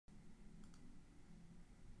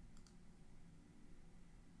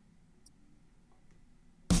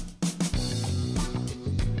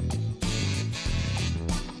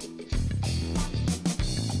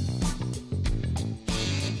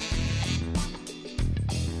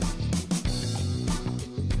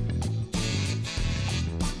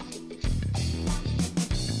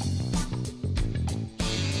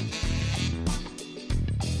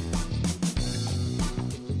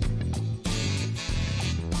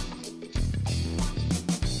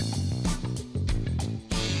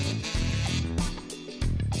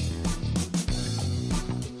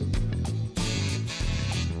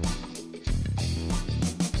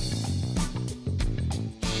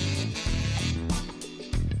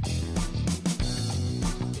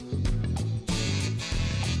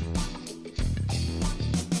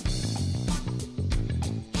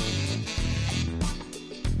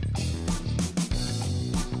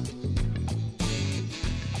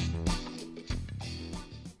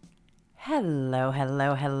Hello,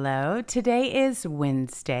 hello, hello. Today is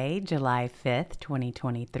Wednesday, July 5th,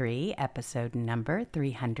 2023, episode number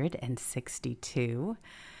 362.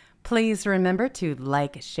 Please remember to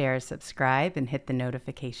like, share, subscribe, and hit the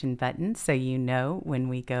notification button so you know when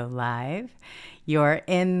we go live. You're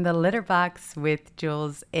in the litter box with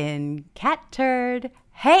Jules and Cat Turd.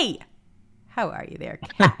 Hey! How are you there,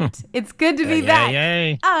 Cat? It's good to be back.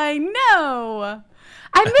 Yay. I know.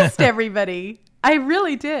 I missed everybody. I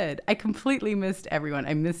really did. I completely missed everyone.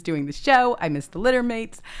 I missed doing the show. I missed the litter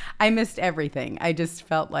mates. I missed everything. I just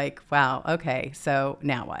felt like, wow, okay, so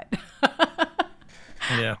now what?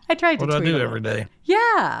 Yeah. I tried to What do I tweet do a little every bit. day?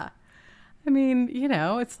 Yeah. I mean,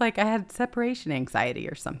 it's like I had separation anxiety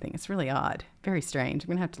or something. It's really odd. Very strange. I'm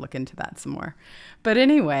going to have to look into that some more. But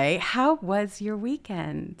anyway, how was your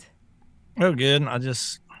weekend? Oh, good. I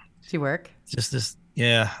just Did you work?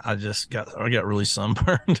 I got really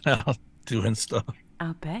sunburned out doing stuff.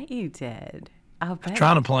 I'll bet you did. I'll bet.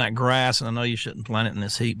 Trying to plant grass, and I know you shouldn't plant it in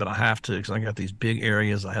this heat, but I have to because I got these big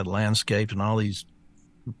areas I had landscaped and all these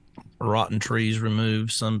rotten trees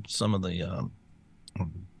removed. Some of them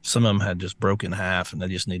had just broken in half, and they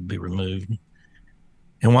just need to be removed.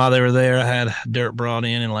 And while they were there, I had dirt brought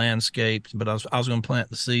in and landscaped, but I was going to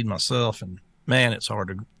plant the seed myself, and man, it's hard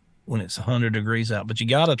to when it's 100 degrees out. But you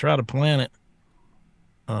got to try to plant it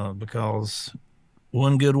because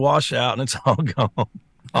one good washout and it's all gone.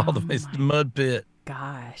 It's the mud pit.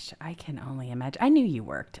 Gosh, I can only imagine. I knew you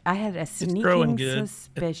worked. I had a growing sneaking good.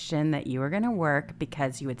 suspicion that you were going to work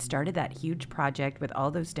because you had started that huge project with all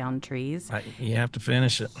those down trees. You have to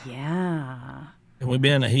finish it. Yeah. And we've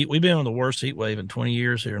been on the worst heat wave in 20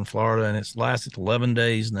 years here in Florida, and it's lasted 11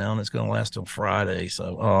 days now, and it's going to last till Friday.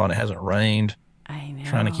 So, and it hasn't rained. I know.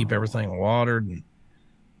 Trying to keep everything watered.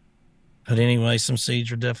 But anyway, some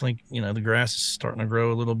seeds are definitely, the grass is starting to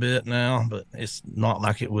grow a little bit now, but it's not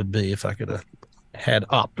like it would be if I could have had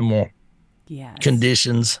optimal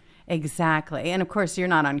conditions. Exactly. And of course, you're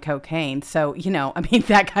not on cocaine. So,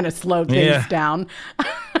 that kind of slowed things down.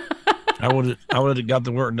 I would have got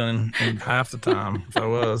the work done in half the time if I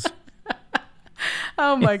was.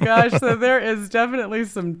 Oh my gosh. So there is definitely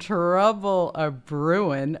some trouble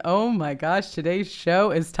brewing. Oh my gosh. Today's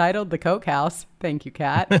show is titled The Coke House. Thank you,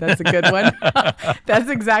 Kat. That's a good one. That's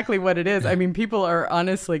exactly what it is. I mean, people are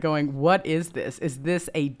honestly going, what is this? Is this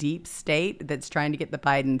a deep state that's trying to get the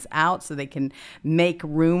Bidens out so they can make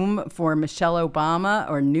room for Michelle Obama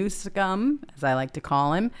or Newsom, as I like to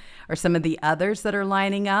call him, or some of the others that are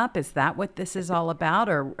lining up? Is that what this is all about?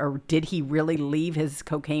 Or did he really leave his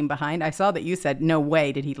cocaine behind? I saw that you said, no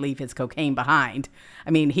way did he leave his cocaine behind. I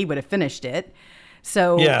mean, he would have finished it.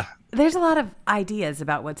 So yeah. There's a lot of ideas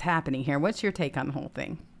about what's happening here. What's your take on the whole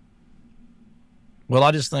thing? Well,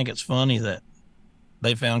 I just think it's funny that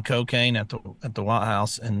they found cocaine at the White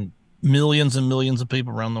House, and millions of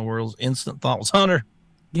people around the world's instant thought was Hunter.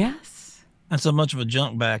 Yes. That's how much of a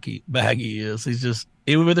junk bag he is. He's just,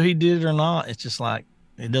 whether he did it or not, it's just like,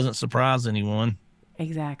 it doesn't surprise anyone.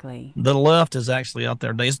 Exactly. The left is actually out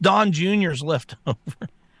there today. It's Don Jr.'s leftover.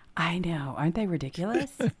 I know. Aren't they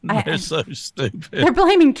ridiculous? They're so stupid. They're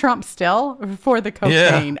blaming Trump still for the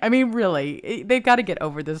cocaine. Yeah. I mean, really, they've got to get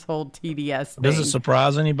over this whole TDS thing. Does it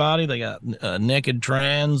surprise anybody? They got naked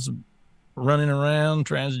trans running around,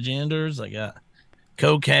 transgenders. They got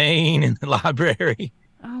cocaine in the library.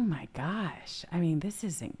 Oh my gosh. I mean, this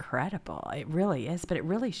is incredible. It really is, but it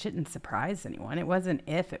really shouldn't surprise anyone. It wasn't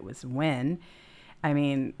if, it was when. I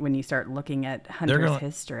mean, when you start looking at Hunter's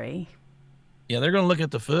history. Yeah, they're going to look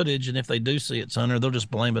at the footage, and if they do see it's Hunter, they'll just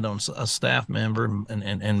blame it on a staff member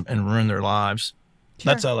and ruin their lives.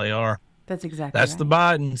 Sure. That's how they are. That's exactly That's right. the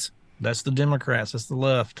Bidens. That's the Democrats. That's the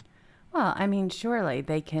left. Well, I mean, surely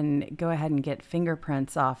they can go ahead and get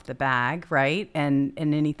fingerprints off the bag, right? And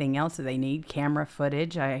anything else that they need, camera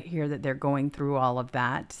footage. I hear that they're going through all of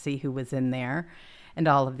that to see who was in there and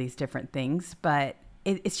all of these different things. But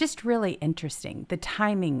it's just really interesting. The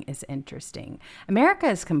timing is interesting. America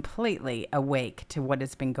is completely awake to what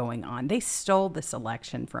has been going on. They stole this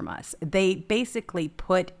election from us. They basically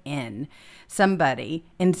put in somebody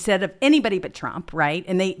instead of anybody but Trump, right?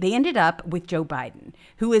 And they ended up with Joe Biden,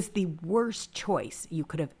 who is the worst choice you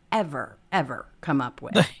could have ever come up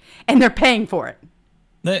with. And they're paying for it.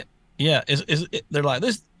 They're like,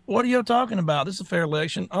 this, what are you talking about? This is a fair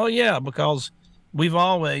election. Oh, yeah, because we've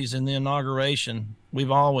always, in the inauguration,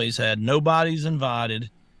 we've always had nobody's invited,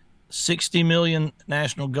 60 million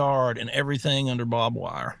National Guard, and everything under barbed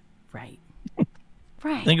wire. Right.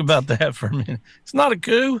 Think about that for a minute. It's not a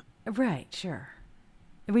coup. Right, sure.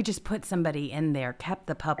 We just put somebody in there, kept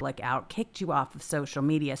the public out, kicked you off of social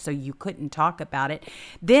media so you couldn't talk about it,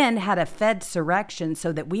 then had a Fedsurrection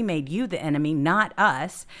so that we made you the enemy, not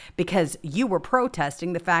us, because you were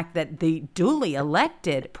protesting the fact that the duly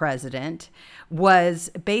elected president was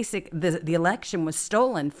the election was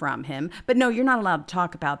stolen from him. But no, you're not allowed to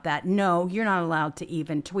talk about that. No, you're not allowed to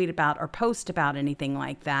even tweet about or post about anything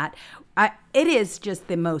like that. It is just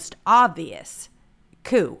the most obvious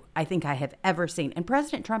coup I think I have ever seen. And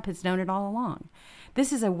President Trump has known it all along.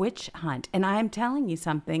 This is a witch hunt. And I'm telling you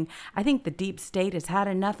something, I think the deep state has had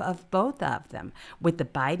enough of both of them. With the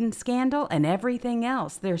Biden scandal and everything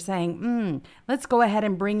else, they're saying, let's go ahead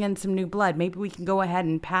and bring in some new blood. Maybe we can go ahead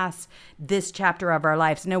and pass this chapter of our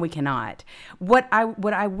lives. No, we cannot. What I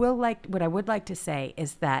would like to say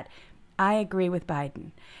is that I agree with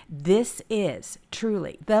Biden. This is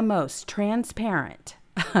truly the most transparent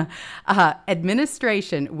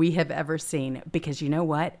administration we have ever seen, because you know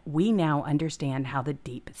what? We now understand how the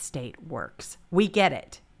deep state works. We get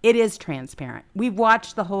it. It is transparent. We've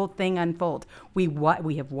watched the whole thing unfold. We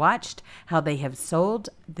have watched how they have sold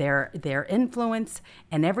their influence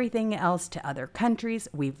and everything else to other countries.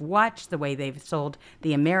 We've watched the way they've sold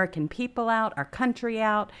the American people out, our country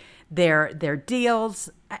out, their deals.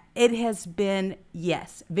 It has been,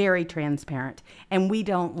 yes, very transparent, and we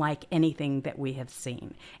don't like anything that we have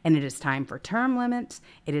seen. And it is time for term limits.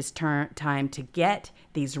 It is time to get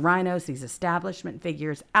these rhinos, these establishment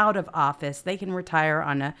figures out of office. They can retire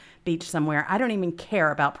on a beach somewhere. I don't even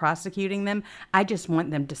care about prosecuting them. I just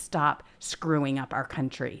want them to stop screwing up our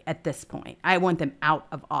country at this point. I want them out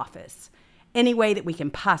of office. Any way that we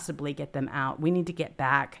can possibly get them out. We need to get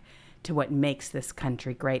back to what makes this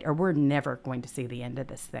country great, or we're never going to see the end of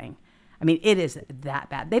this thing. I mean, it is that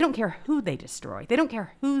bad. They don't care who they destroy. They don't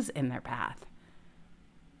care who's in their path.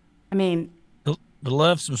 I mean, the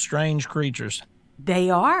left's some strange creatures. They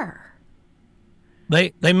are.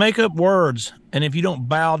 They make up words, and if you don't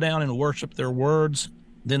bow down and worship their words,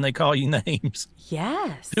 then they call you names.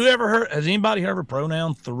 Yes. Has anybody heard of a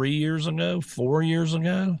pronoun 3 years ago, 4 years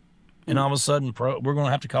ago? And all of a sudden, we're going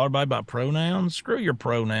to have to call everybody by pronouns? Screw your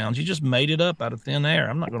pronouns. You just made it up out of thin air.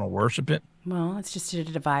 I'm not going to worship it. Well, it's just to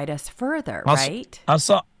divide us further, right? I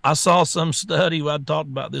saw some study. I talked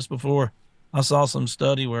about this before. I saw some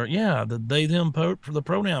study where, the they, them for the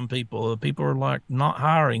pronoun people are like not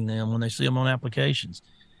hiring them when they see them on applications.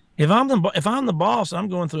 If I'm the boss, I'm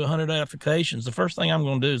going through 100 applications. The first thing I'm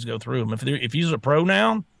going to do is go through them. If you use a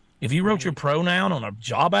pronoun, if you wrote your pronoun on a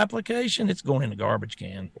job application, it's going in the garbage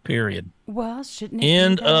can, period. Well, shouldn't it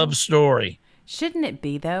End be, though? of story. Shouldn't it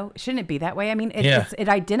be, though? Shouldn't it be that way? I mean, it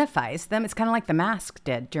identifies them. It's kind of like the mask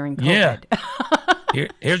did during COVID. Yeah.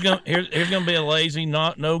 Here's gonna be a lazy,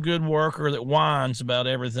 no good worker that whines about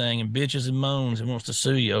everything and bitches and moans and wants to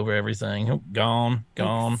sue you over everything. Gone.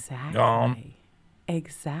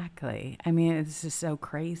 Exactly. I mean, it's just so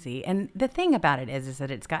crazy. And the thing about it is that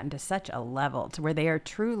it's gotten to such a level to where they are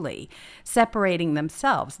truly separating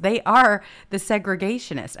themselves. They are the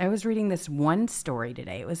segregationists. I was reading this one story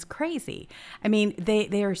today. It was crazy. I mean,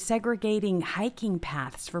 they are segregating hiking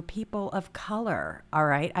paths for people of color. All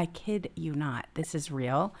right. I kid you not. This is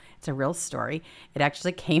real. It's a real story. It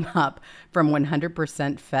actually came up from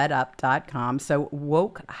 100%fedup.com. So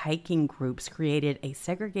woke hiking groups created a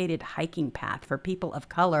segregated hiking path for people of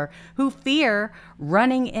color who fear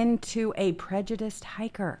running into a prejudiced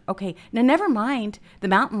hiker. Okay, now never mind the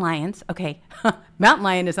mountain lions. Okay, mountain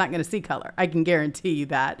lion is not going to see color. I can guarantee you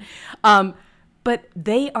that. But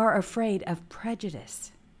they are afraid of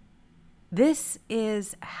prejudice. This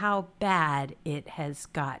is how bad it has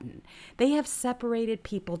gotten. They have separated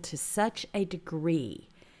people to such a degree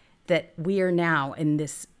that we are now in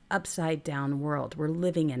this upside down world. We're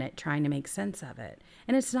living in it, trying to make sense of it.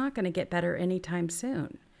 And it's not going to get better anytime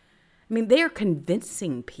soon. I mean, they are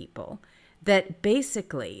convincing people that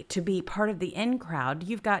basically to be part of the in crowd,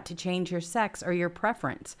 you've got to change your sex or your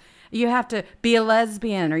preference. You have to be a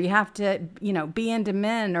lesbian, or you have to, be into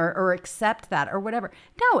men or accept that or whatever.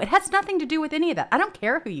 No, it has nothing to do with any of that. I don't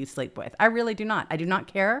care who you sleep with. I really do not. I do not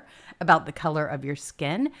care about the color of your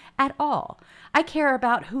skin at all. I care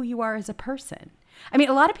about who you are as a person. I mean,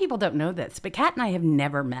 a lot of people don't know this, but Kat and I have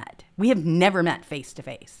never met. We have never met face to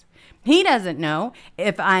face. He doesn't know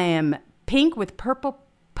if I am pink with purple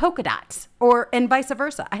polka dots and vice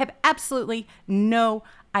versa. I have absolutely no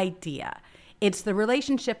idea. It's the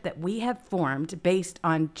relationship that we have formed based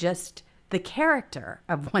on just the character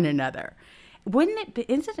of one another.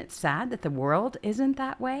 Isn't it sad that the world isn't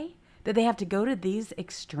that way? That they have to go to these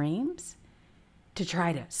extremes to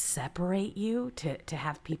try to separate you, to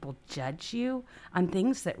have people judge you on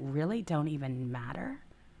things that really don't even matter?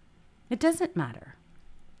 It doesn't matter.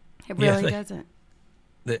 It Yeah, really doesn't.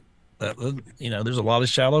 they, there's a lot of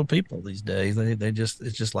shallow people these days. They just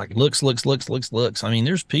it's just like looks, looks, looks, looks, looks. I mean,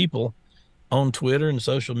 there's people on Twitter and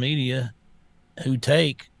social media who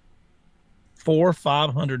take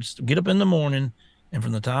 500, get up in the morning, and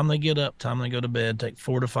from the time they get up, time they go to bed, take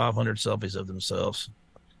 400 to 500 selfies of themselves,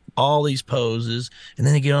 all these poses, and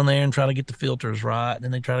then they get on there and try to get the filters right, and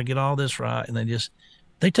then they try to get all this right, and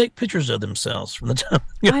they take pictures of themselves from the time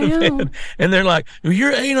they I go to know. bed, and they're like,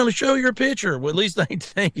 "You're ain't gonna show your picture." Well, at least they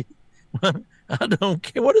take it. I don't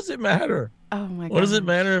care. What does it matter? Oh my What does it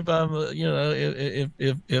matter gosh. if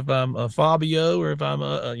I'm, if I'm a Fabio or if I'm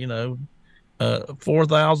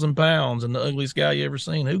 4,000 pounds and the ugliest guy you ever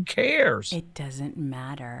seen? Who cares? It doesn't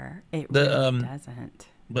matter. It The really doesn't.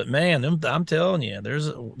 But man, I'm telling you,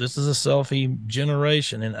 this is a selfie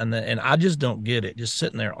generation, and I just don't get it. Just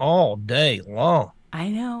sitting there all day long, I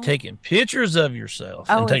know. taking pictures of yourself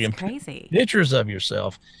Oh, and it's taking crazy. pictures of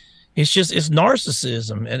yourself. It's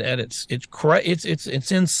narcissism, and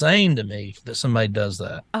it's insane to me that somebody does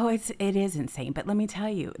that. Oh, it is insane. But let me tell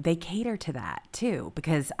you, they cater to that too.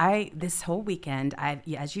 Because this whole weekend,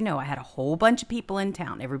 as you know, I had a whole bunch of people in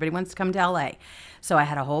town. Everybody wants to come to LA. So I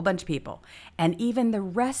had a whole bunch of people. And even the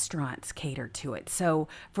restaurants cater to it. So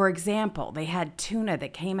for example, they had tuna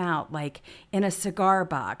that came out like in a cigar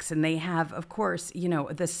box, and they have, of course,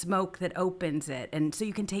 the smoke that opens it. And so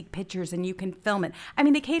you can take pictures and you can film it. I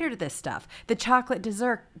mean, they cater to this stuff. The chocolate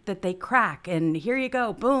dessert that they crack, and here you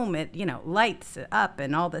go, boom, it lights up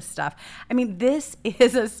and all this stuff. I mean, this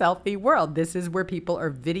is a selfie world. This is where people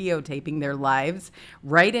are videotaping their lives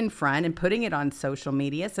right in front and putting it on social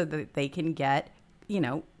media so that they can get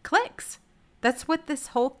clicks. That's what this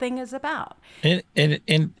whole thing is about. And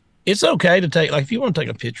it's okay to take, like, if you want to take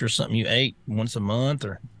a picture of something you ate once a month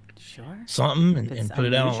or Sure. something If it's and put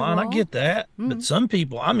it out online. I unusual. get that. But some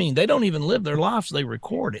people, I mean, they don't even live their life, so they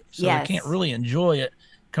record it. So they can't Yes. really enjoy it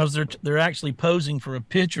because they're actually posing for a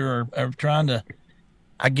picture, or trying to,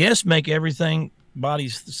 I guess, make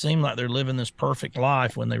bodies seem like they're living this perfect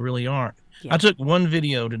life when they really aren't. I Yeah. took one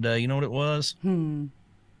video today. You know what it was? Hmm.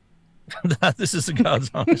 This is the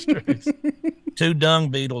God's honest truth. Two dung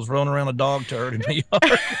beetles rolling around a dog turd in my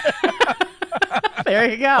yard. There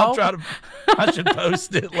you I'll go. try to, I should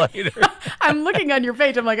post it later. I'm looking on your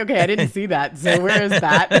page. I'm like, okay, I didn't see that. So where is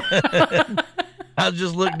that? I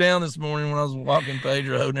just looked down this morning when I was walking Page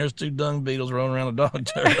Road, and there's two dung beetles rolling around a dog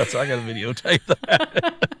turd. So I got to videotape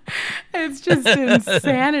that. It's just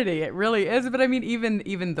insanity. It really is. But I mean,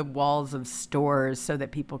 even the walls of stores so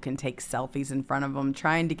that people can take selfies in front of them,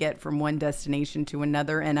 trying to get from one destination to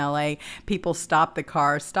another in LA. People stop the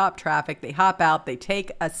car, stop traffic, they hop out, they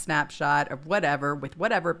take a snapshot of whatever with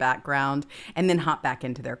whatever background, and then hop back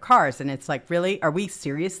into their cars. And it's like, really? Are we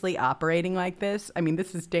seriously operating like this? I mean,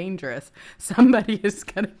 this is dangerous. Somebody is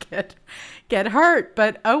gonna get hurt.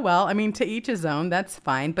 But oh well. I mean, to each his own. That's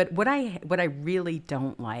fine. But what I really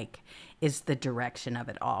don't like is the direction of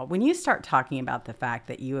it all. When you start talking about the fact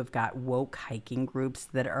that you have got woke hiking groups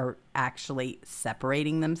that are actually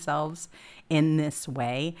separating themselves in this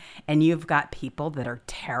way, and you've got people that are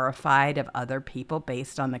terrified of other people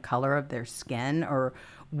based on the color of their skin or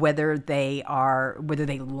whether they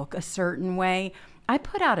look a certain way. I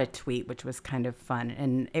put out a tweet which was kind of fun,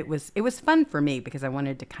 and it was fun for me because I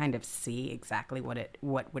wanted to kind of see exactly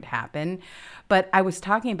what would happen. But I was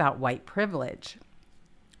talking about white privilege.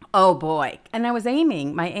 Oh boy. And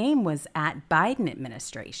my aim was at Biden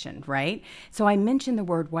administration, right? So I mentioned the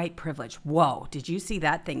word white privilege. Whoa, did you see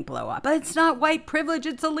that thing blow up? But it's not white privilege,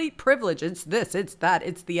 it's elite privilege. It's this, it's that,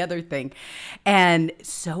 it's the other thing. And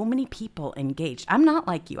so many people engaged. I'm not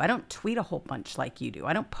like you. I don't tweet a whole bunch like you do.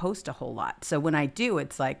 I don't post a whole lot. So when I do,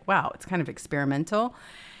 it's like, wow, it's kind of experimental.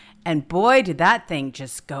 And boy, did that thing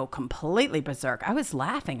just go completely berserk. I was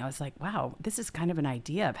laughing. I was like, wow, this is kind of an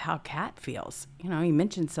idea of how Kat feels. You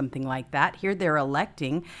mentioned something like that. Here they're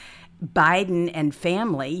electing Biden and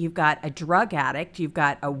family. You've got a drug addict. You've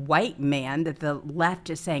got a white man that the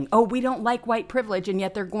left is saying, oh, we don't like white privilege. And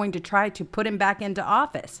yet they're going to try to put him back into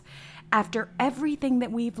office. After everything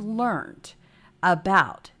that we've learned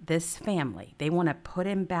about this family, they want to put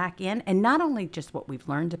him back in. And not only just what we've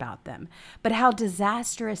learned about them, but how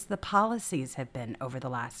disastrous the policies have been over the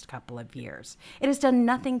last couple of years. It has done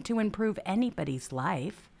nothing to improve anybody's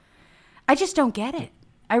life. I just don't get it.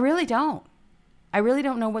 I really don't. I really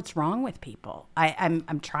don't know what's wrong with people.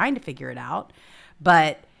 I'm trying to figure it out,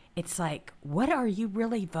 but it's like, what are you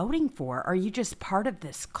really voting for? Are you just part of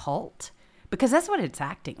this cult? Because that's what it's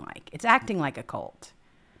acting like. It's acting like a cult.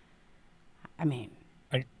 I mean,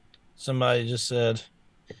 Somebody just said,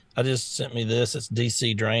 I just sent me this. It's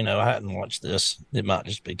DC Drano. I hadn't watched this. It might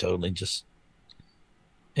just be totally just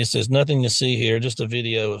It says nothing to see here, just a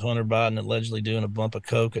video of Hunter Biden allegedly doing a bump of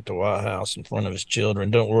coke at the White House in front of his children.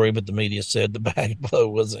 Don't worry, but the media said the bag of blow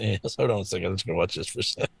wasn't his. Hold on a second. I'm just going to watch this for a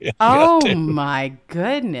second. Oh my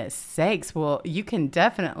goodness sakes. Well, you can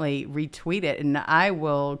definitely retweet it and I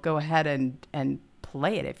will go ahead and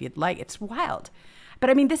play it if you'd like. It's wild. But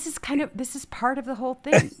I mean, this is part of the whole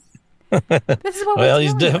thing. This is what Well, we're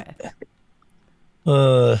he's dealing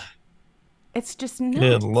with. It's just nuts.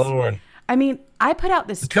 Good Lord. I mean, I put out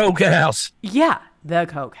this. The Coke House. Yeah, the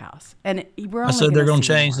Coke House. And we're only I said they're going to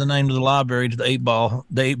to change more. the name of the library to the eight ball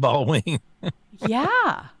wing.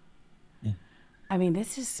 Yeah. I mean,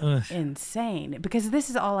 this is insane because this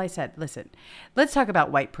is all I said. Listen, let's talk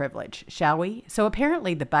about white privilege, shall we? So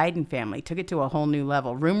apparently the Biden family took it to a whole new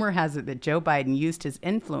level. Rumor has it that Joe Biden used his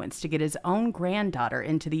influence to get his own granddaughter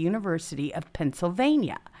into the University of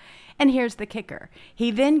Pennsylvania. And here's the kicker.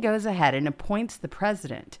 He then goes ahead and appoints the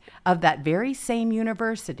president of that very same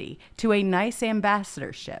university to a nice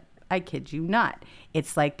ambassadorship. I kid you not.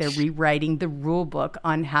 It's like they're rewriting the rule book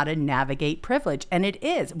on how to navigate privilege. And it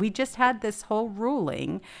is. We just had this whole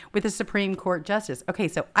ruling with a Supreme Court justice. Okay,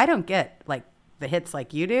 so I don't get like the hits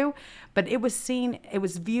like you do, but it was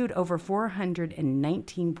viewed over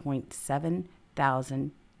 419.7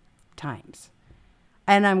 thousand times.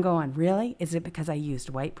 And I'm going, really? Is it because I used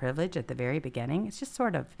white privilege at the very beginning? It's just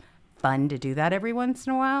sort of fun to do that every once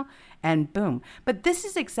in a while, and boom. But this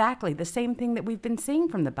is exactly the same thing that we've been seeing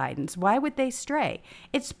from the Bidens. Why would they stray?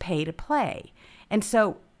 It's pay to play. And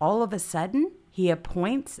so all of a sudden, he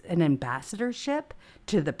appoints an ambassadorship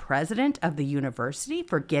to the president of the university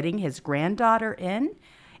for getting his granddaughter in.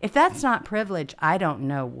 If that's not privilege, I don't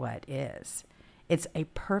know what is. It's a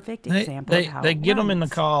perfect example of how they get them into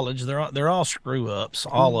college. They're all screw ups,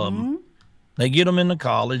 all of them. They get them into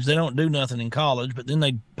college. They don't do nothing in college, but then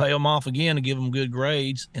they pay them off again to give them good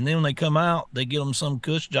grades. And then when they come out, they get them some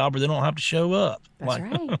cush job where they don't have to show up. That's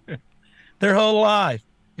right. Their whole life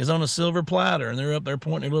is on a silver platter, and they're up there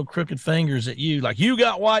pointing their little crooked fingers at you like, you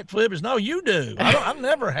got white privilege. No, you do. I've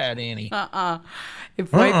never had any.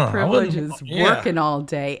 If white privilege is working all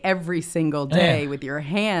day, every single day with your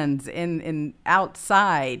hands in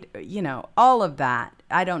outside, all of that,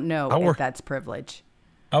 I don't know if that's privilege.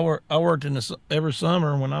 I worked in this every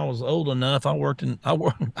summer when I was old enough. I worked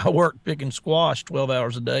picking squash 12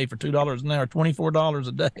 hours a day for $2 an hour, $24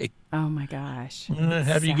 a day. Oh my gosh!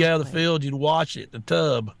 After you get out of the field, you'd wash it, the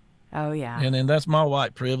tub. Oh yeah. And then that's my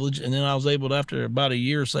white privilege. And then I was able to, after about a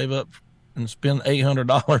year, save up and spend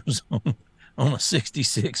 $800 on a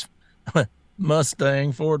 '66 Ford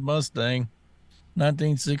Mustang,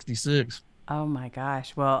 1966. Oh my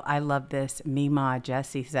gosh. Well, I love this. Mima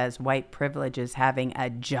Jesse says white privilege is having a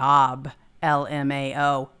job.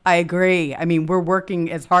 LMAO. I agree. I mean, we're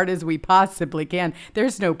working as hard as we possibly can.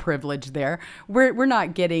 There's no privilege there. We're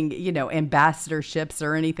not getting, ambassadorships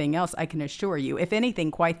or anything else, I can assure you. If anything,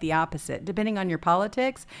 quite the opposite. Depending on your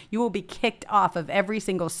politics, you will be kicked off of every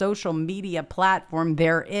single social media platform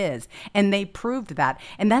there is. And they proved that.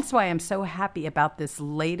 And that's why I'm so happy about this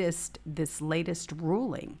latest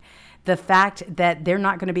ruling. The fact that they're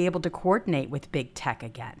not going to be able to coordinate with big tech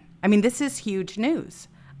again. I mean, this is huge news.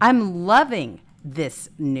 I'm loving this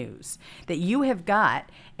news that you have got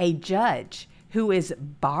a judge who is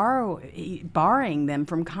barring them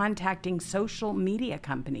from contacting social media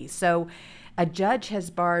companies. So a judge has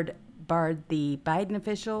barred the Biden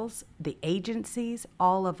officials, the agencies,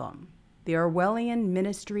 all of them. The Orwellian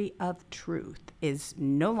Ministry of Truth is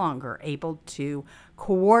no longer able to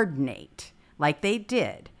coordinate like they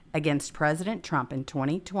did against President Trump in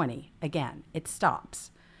 2020. Again, it stops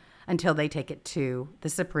until they take it to the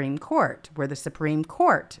Supreme Court, where the Supreme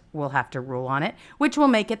Court will have to rule on it, which will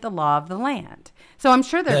make it the law of the land. So I'm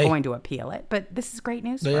sure they're going to appeal it, but this is great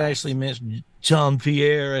news. They actually mentioned Jean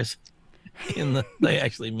Pierre as they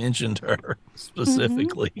actually mentioned her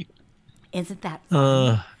specifically. Mm-hmm. Isn't that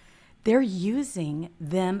funny? They're using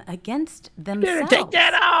them against themselves. You better take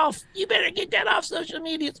that off. You better get that off social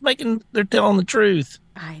media. They're telling the truth.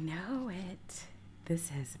 I know it. This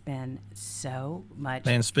has been so much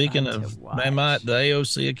fun. And speaking of, the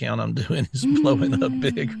AOC account I'm doing is blowing up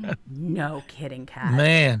big. No kidding, Kat.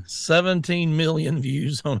 Man, 17 million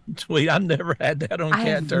views on a tweet. I never had that on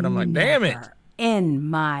Cat Turn. I'm like, damn it. In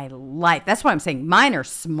my life. That's why I'm saying mine are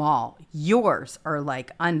small. Yours are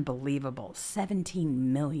like unbelievable.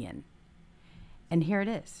 17 million. And here it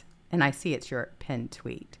is. And I see it's your pinned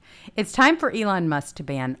tweet. It's time for Elon Musk to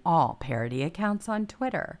ban all parody accounts on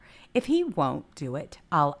Twitter. If he won't do it,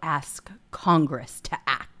 I'll ask Congress to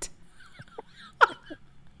act.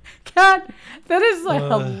 Kat, that is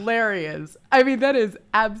hilarious. I mean, that is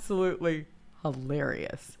absolutely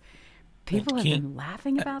hilarious. People have been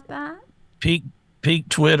laughing about that. Peak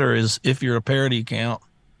Twitter is if you're a parody account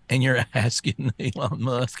and you're asking Elon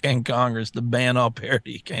Musk and Congress to ban all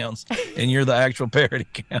parody accounts, and you're the actual parody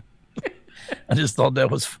account. I just thought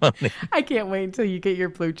that was funny. I can't wait until you get your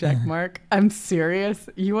blue check mark. I'm serious.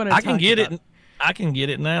 You want to? I can get it. I can get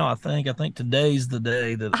it now. I think today's the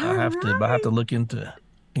day that I have to look into it.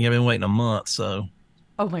 I've been waiting a month, so.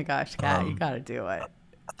 Oh my gosh, Kat, you got to do it.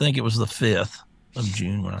 I think it was the 5th of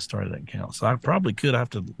June when I started that account, so I probably could have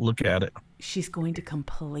to look at it. She's going to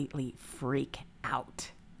completely freak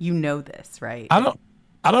out. You know this, right? I don't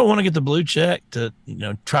want to get the blue check to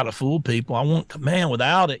try to fool people. I want, man,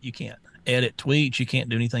 without it, you can't edit tweets. You can't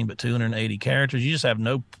do anything but 280 characters. You just have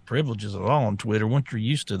no privileges at all on Twitter. Once you're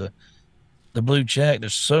used to the blue check,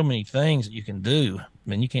 there's so many things that you can do. I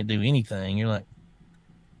mean, you can't do anything. You're like,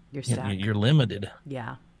 you're limited.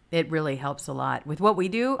 Yeah, it really helps a lot with what we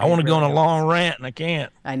do. I want to go on a long rant and I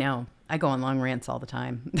can't. I know. I go on long rants all the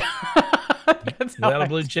time. Without a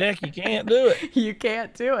blue check, you can't do it. You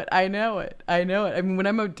can't do it. I know it. I mean, when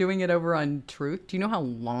I'm doing it over on Truth, do you know how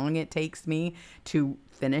long it takes me to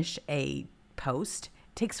finish a post?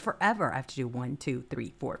 It takes forever. I have to do 1, 2,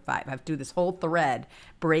 3, 4, 5. I have to do this whole thread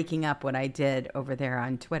breaking up what I did over there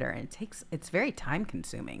on Twitter. And it's very time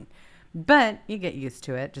consuming. But you get used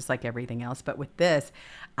to it, just like everything else. But with this,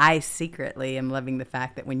 I secretly am loving the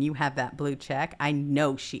fact that when you have that blue check, I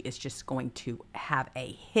know she is just going to have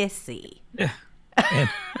a hissy. Yeah.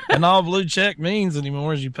 And all blue check means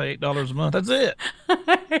anymore is you pay $8 a month. That's it.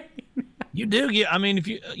 You do get, I mean, if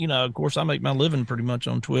of course I make my living pretty much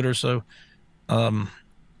on Twitter. So,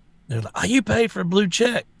 they're like, oh, you pay for a blue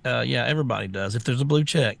check. Yeah, everybody does. If there's a blue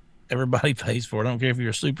check, everybody pays for it. I don't care if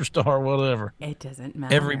you're a superstar or whatever. It doesn't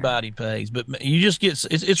matter. Everybody pays, but you just get,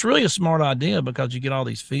 it's really a smart idea because you get all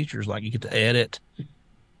these features. Like you get to edit,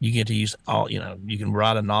 you get to use all, you can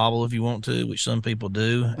write a novel if you want to, which some people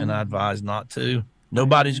do. And I advise not to.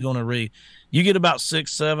 Nobody's going to read. You get about 6,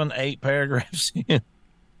 7, 8 paragraphs in.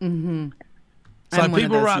 Mm-hmm. It's like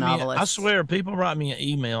people write me, I swear, people write me an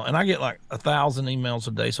email and I get like 1,000 emails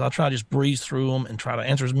a day. So I try to just breeze through them and try to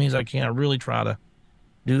answer as many as I can. I really try to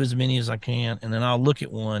do as many as I can, and then I'll look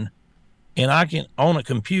at one, and I can, on a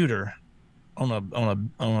computer, on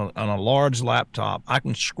a large laptop, I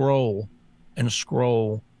can scroll and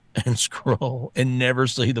scroll and scroll and never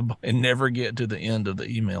never get to the end of the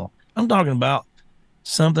email. I'm talking about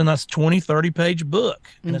something that's 20, 30 page book,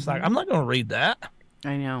 and it's like, I'm not going to read that.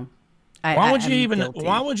 I know. Why would you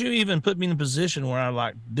even put me in a position where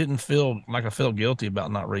I didn't feel like I felt guilty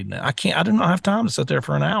about not reading it? I do not have time to sit there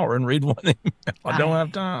for an hour and read one email. I don't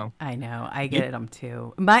have time. I know. I get them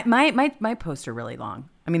too. My posts are really long.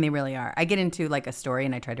 I mean, they really are. I get into like a story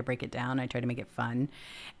and I try to break it down. I try to make it fun,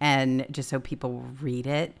 and just so people read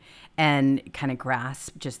it and kind of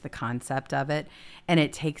grasp just the concept of it. And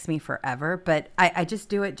it takes me forever, but I just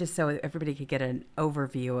do it just so everybody could get an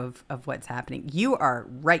overview of what's happening. You are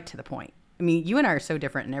right to the point. I mean, you and I are so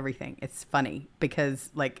different in everything. It's funny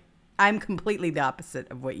because I'm completely the opposite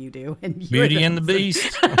of what you do. And Beauty and the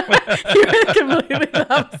Beast. You're completely the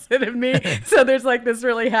opposite of me. So there's this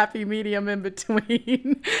really happy medium in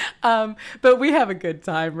between. But we have a good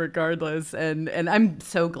time regardless. And I'm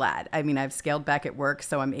so glad. I mean, I've scaled back at work,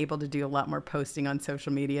 so I'm able to do a lot more posting on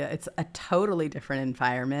social media. It's a totally different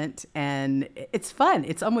environment, and it's fun.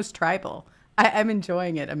 It's almost tribal. I'm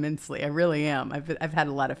enjoying it immensely. I really am. I've had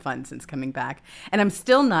a lot of fun since coming back. And I'm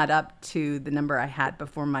still not up to the number I had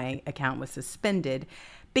before my account was suspended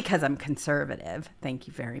because I'm conservative. Thank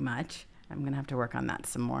you very much. I'm going to have to work on that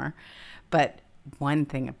some more. But one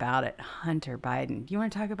thing about it, Hunter Biden, you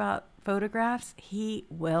want to talk about photographs? He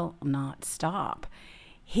will not stop.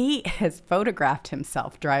 He has photographed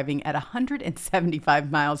himself driving at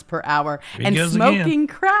 175 miles per hour and smoking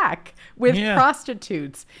crack with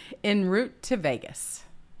prostitutes en route to Vegas.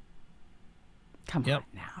 Come on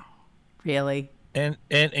now. Really? And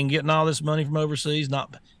getting all this money from overseas,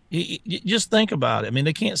 just think about it. I mean,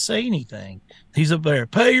 they can't say anything. He's up there,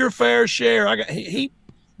 pay your fair share.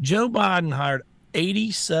 Joe Biden hired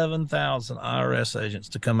 87,000 IRS agents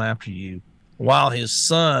to come after you while his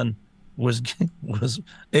son was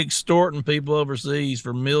extorting people overseas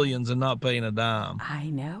for millions and not paying a dime.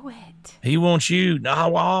 I know it. He wants you,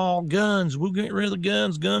 all guns. We'll get rid of the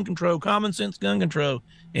guns, gun control, common sense gun control.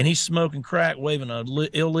 And he's smoking crack, waving an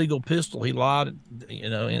illegal pistol he lied,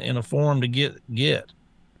 in a form to get.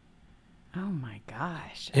 Oh my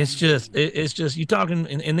gosh. It's just you talking,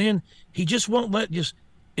 and then he just won't let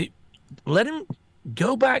him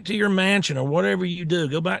go back to your mansion or whatever you do.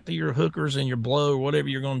 Go back to your hookers and your blow or whatever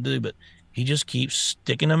you're going to do. But he just keeps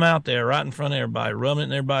sticking them out there right in front of everybody, rubbing it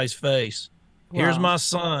in everybody's face. Wow. Here's my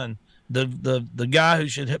son the guy who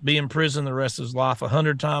should be in prison the rest of his life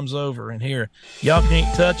 100 times over. And here, y'all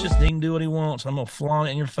can't touch us. He can do what he wants. I'm gonna flaunt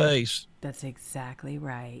it in your face. That's exactly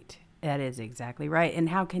right. That is exactly right. And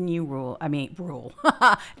how can you rule? I mean, rule.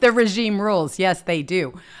 The regime rules. Yes, they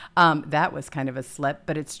do. That was kind of a slip,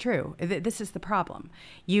 but it's true. This is the problem.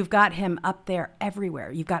 You've got him up there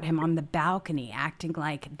everywhere. You've got him on the balcony acting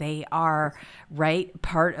like they are, right,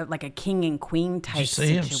 part of like a king and queen type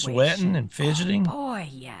situation. Did you see him sweating and fidgeting? Oh, boy,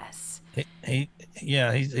 yes.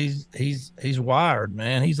 He's wired,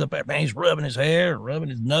 man. He's up there, man. He's rubbing his hair, rubbing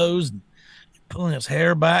his nose, and pulling his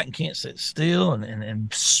hair back and can't sit still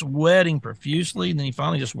and sweating profusely. And then he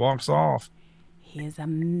finally just walks off. He is a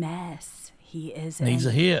mess. He is needs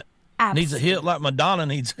a hit. Needs a hit like Madonna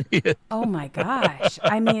needs a hit. Oh my gosh.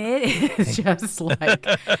 I mean, it is just like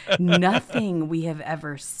nothing we have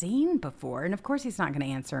ever seen before. And of course, he's not going to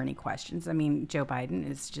answer any questions. I mean, Joe Biden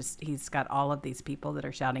is just, he's got all of these people that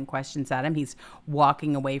are shouting questions at him. He's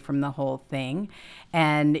walking away from the whole thing.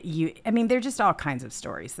 And they're just all kinds of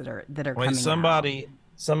stories that are coming out.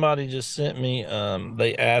 Somebody just sent me,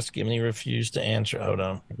 they asked him and he refused to answer. Hold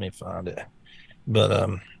on, let me find it. But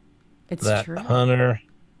it's that true. Hunter,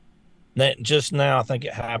 that just now, I think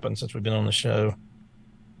it happened since we've been on the show.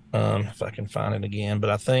 If I can find it again, but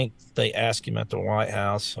I think they asked him at the White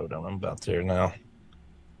House. Hold on, I'm about there now.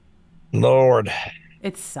 Lord,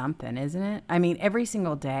 it's something, isn't it? I mean, every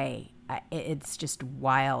single day, it's just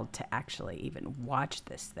wild to actually even watch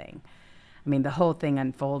this thing. I mean, the whole thing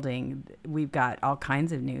unfolding, we've got all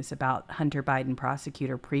kinds of news about Hunter Biden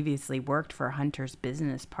prosecutor previously worked for Hunter's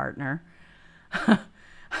business partner. I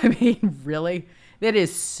mean, really? It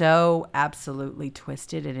is so absolutely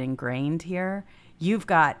twisted and ingrained here. You've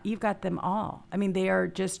got them all. I mean, they are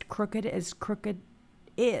just crooked as crooked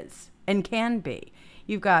is and can be.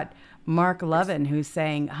 You've got Mark Levin, who's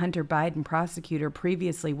saying Hunter Biden prosecutor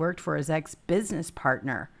previously worked for his ex-business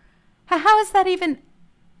partner. How is that even?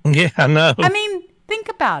 Yeah, I know. I mean, think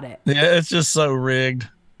about it. Yeah, it's just so rigged.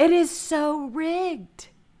 It is so rigged.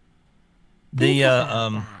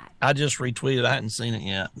 I just retweeted. I hadn't seen it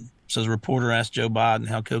yet. It says reporter asked Joe Biden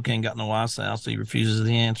how cocaine got in the White House. He refuses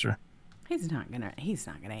the answer. He's not gonna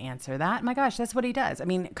answer that. My gosh, that's what he does. I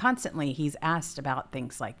mean, constantly he's asked about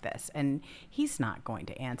things like this, and he's not going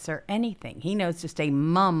to answer anything. He knows to stay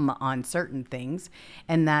mum on certain things,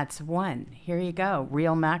 and that's one. Here you go,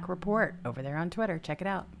 Real Mac Report over there on Twitter. Check it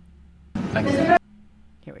out. Thanks.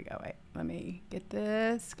 Here we go. Wait, let me get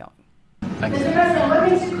this going. Thanks. Mr. President, what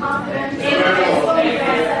makes you confident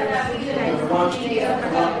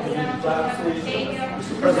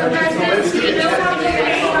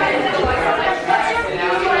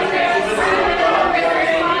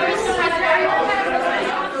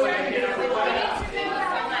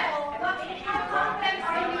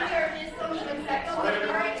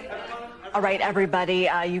All right, everybody,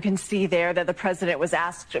 you can see there that the president was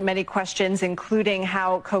asked many questions, including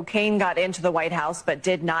how cocaine got into the White House, but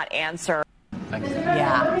did not answer.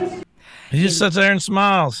 Yeah. He just sits there and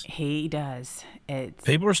smiles. He does.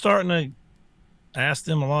 People are starting to ask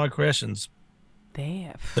them a lot of questions.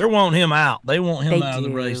 They're wanting him out. They want him out of the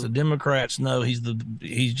do. race. The Democrats know he's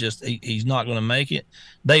not going to make it.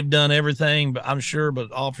 They've done everything, but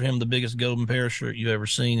offer him the biggest golden parachute you've ever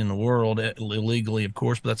seen in the world, illegally, of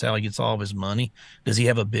course. But that's how he gets all of his money. Does he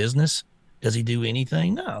have a business? Does he do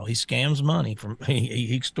anything? No, he scams money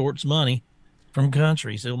he extorts money from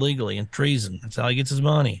countries illegally and treason. That's how he gets his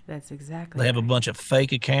money. That's exactly. They have right. a bunch of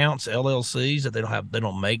fake accounts, LLCs that they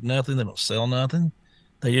don't make nothing. They don't sell nothing.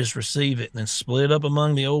 They just receive it and then split up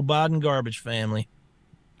among the old Biden garbage family.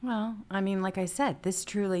 Well, I mean, like I said, this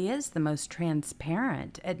truly is the most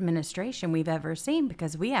transparent administration we've ever seen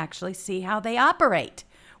because we actually see how they operate.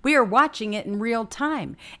 We are watching it in real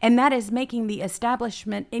time, and that is making the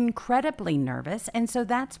establishment incredibly nervous. And so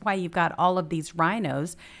that's why you've got all of these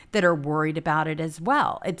rhinos that are worried about it as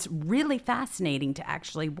well. It's really fascinating to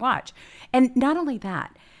actually watch. And not only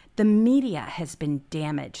that, the media has been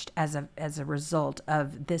damaged as a result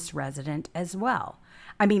of this resident as well.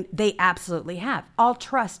 I mean, they absolutely have. All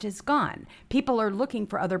trust is gone. People are looking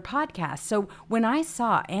for other podcasts. So when I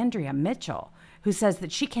saw Andrea Mitchell, who says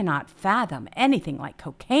that she cannot fathom anything like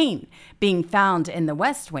cocaine being found in the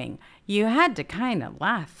West Wing, you had to kind of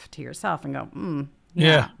laugh to yourself and go,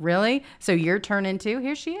 yeah, really? So your turn too?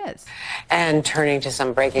 Here she is. And turning to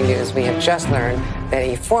some breaking news, we have just learned that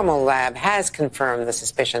a formal lab has confirmed the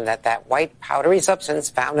suspicion that white powdery substance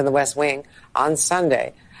found in the West Wing on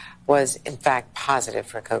Sunday was in fact positive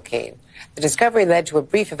for cocaine. The discovery led to a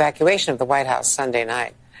brief evacuation of the White House Sunday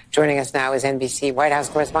night. Joining us now is NBC White House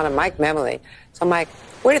correspondent Mike Memoli. So, Mike,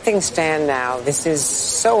 where do things stand now? This is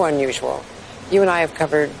so unusual. You and I have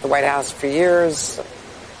covered the White House for years.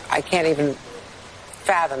 I can't even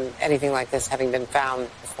fathom anything like this having been found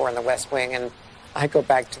before in the West Wing, and I go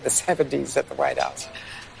back to the 70s at the White House.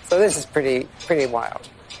 So this is pretty wild.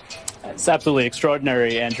 It's absolutely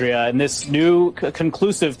extraordinary, Andrea. And this new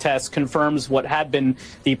conclusive test confirms what had been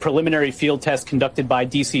the preliminary field test conducted by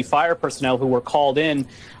D.C. fire personnel who were called in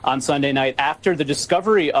on Sunday night after the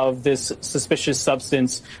discovery of this suspicious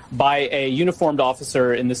substance by a uniformed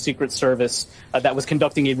officer in the Secret Service that was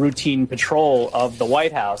conducting a routine patrol of the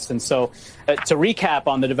White House. And so to recap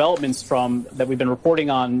on the developments that we've been reporting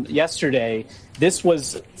on yesterday, this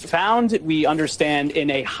was found, we understand, in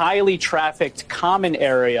a highly trafficked common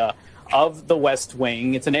area of the West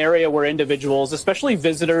Wing. It's an area where individuals, especially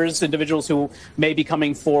visitors, individuals who may be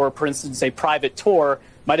coming for instance, a private tour,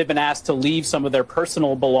 might have been asked to leave some of their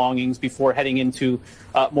personal belongings before heading into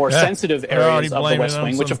more sensitive areas of the West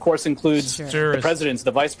Wing, which of course includes the president's,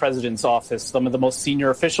 the vice president's office, some of the most senior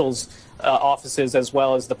officials' offices, as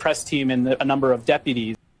well as the press team and a number of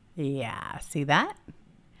deputies. Yeah, see that?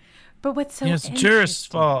 But what's so it's the tourist's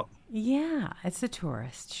fault. Yeah, it's the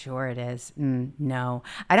tourist. Sure it is. No,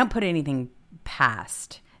 I don't put anything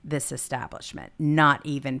past this establishment, not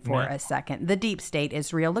even for a second. The deep state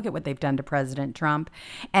is real. Look at what they've done to President Trump.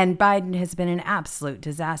 And Biden has been an absolute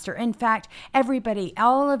disaster. In fact, everybody,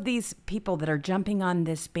 all of these people that are jumping on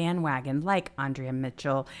this bandwagon, like Andrea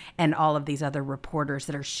Mitchell and all of these other reporters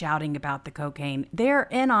that are shouting about the cocaine, they're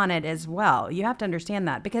in on it as well. You have to understand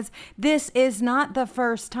that, because this is not the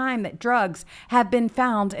first time that drugs have been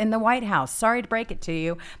found in the White House. Sorry to break it to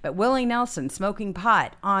you, but Willie Nelson smoking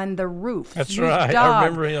pot on the roof. That's Snoop right. Dogg I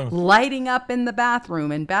remember him. Lighting up in the bathroom,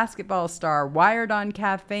 and basketball star wired on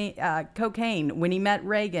cocaine when he met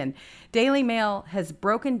Reagan. Daily Mail has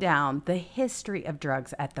broken down the history of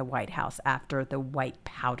drugs at the White House after the white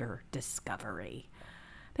powder discovery.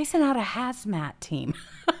 They sent out a hazmat team.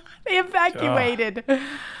 They evacuated.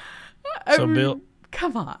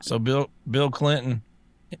 Come on. So Bill Clinton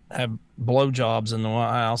have blowjobs in the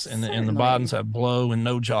White House, and the Bidens have blow and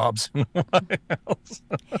no jobs in the White House.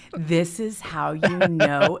 This is how you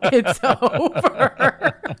know it's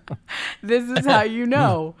over. This is how you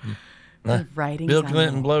know. The writing's Bill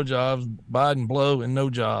Clinton blowjobs, Biden blow and no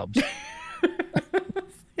jobs.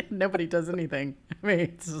 Nobody does anything. I mean,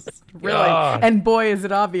 it's just really, and boy, is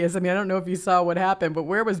it obvious. I mean, I don't know if you saw what happened, but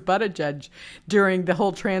where was Buttigieg during the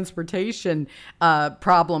whole transportation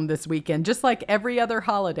problem this weekend? Just like every other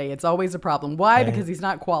holiday, it's always a problem. Why? Because he's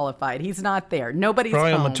not qualified. He's not there. Nobody's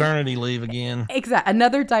probably home. On maternity leave again. Exactly.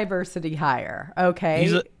 Another diversity hire.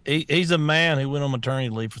 Okay. He's a man who went on maternity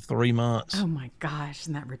leave for 3 months. Oh my gosh,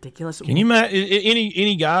 isn't that ridiculous? Can you imagine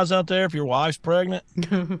any guys out there, if your wife's pregnant?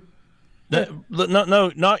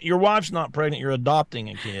 No, not your wife's not pregnant. You're adopting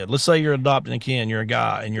a kid. Let's say you're adopting a kid and you're a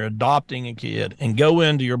guy and you're adopting a kid, and go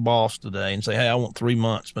into your boss today and say, hey, I want 3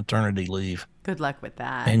 months maternity leave. Good luck with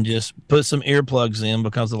that. And just put some earplugs in,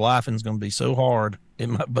 because the laughing's going to be so hard it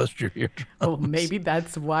might bust your eardrums. Oh, maybe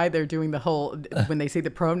that's why they're doing the whole, when they see the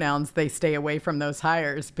pronouns, they stay away from those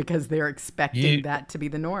hires, because they're expecting that to be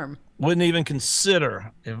the norm. Wouldn't even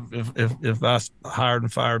consider, if I hired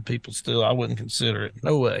and fired people still, I wouldn't consider it.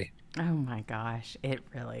 No way. Oh my gosh, it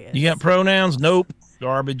really is. You got pronouns? Nope.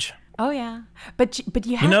 Garbage. Oh yeah, but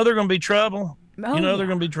you have. You know they're going to be trouble. Oh, they're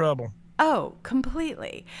going to be trouble. Oh,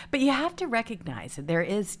 completely. But you have to recognize that there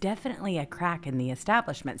is definitely a crack in the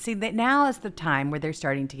establishment. See, that now is the time where they're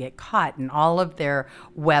starting to get caught in all of their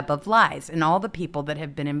web of lies and all the people that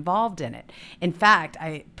have been involved in it. In fact,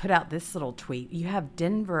 I put out this little tweet. You have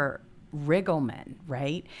Denver Riggleman,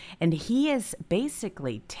 right? And he is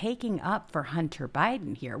basically taking up for Hunter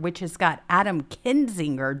Biden here, which has got Adam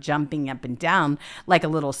Kinzinger jumping up and down like a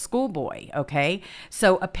little schoolboy, okay?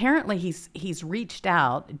 So apparently he's reached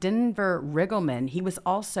out. Denver Riggleman, he was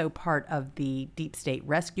also part of the deep state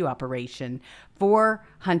rescue operation for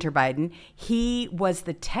Hunter Biden. He was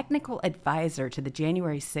the technical advisor to the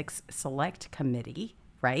January 6th Select Committee,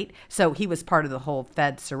 right? So he was part of the whole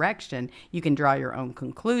Fedsurrection. You can draw your own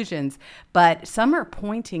conclusions, but some are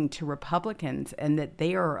pointing to Republicans and that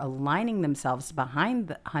they are aligning themselves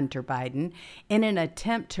behind Hunter Biden in an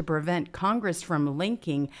attempt to prevent Congress from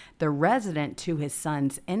linking the resident to his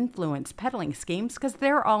son's influence peddling schemes, because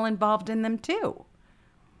they're all involved in them too.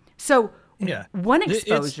 So one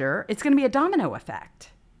exposure, it's going to be a domino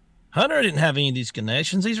effect. Hunter didn't have any of these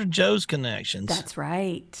connections. These are Joe's connections. That's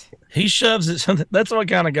right. He shoves it. That's what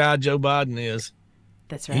kind of guy Joe Biden is.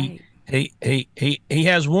 That's right. He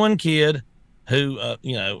has one kid who,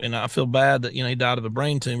 and I feel bad that, he died of a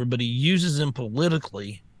brain tumor, but he uses him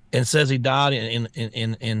politically and says he died in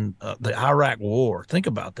the Iraq war. Think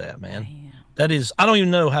about that, man. Yeah. That is, I don't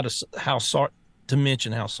even know how to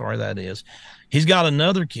mention how sorry that is. He's got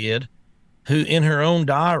another kid who, in her own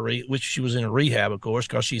diary, which she was in a rehab, of course,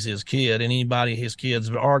 because she's his kid, and his kids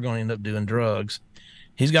are going to end up doing drugs.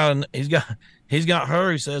 He's got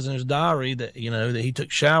her who says in his diary that, that he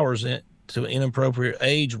took showers to an inappropriate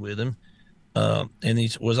age with him.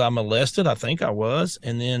 And was I molested? I think I was.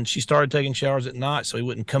 And then she started taking showers at night so he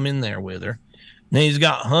wouldn't come in there with her. Then he's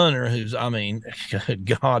got Hunter, who's, God,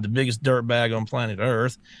 the biggest dirtbag on planet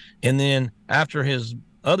Earth. And then after his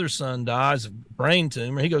other son dies of brain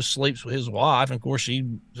tumor, he goes sleeps with his wife. And of course, she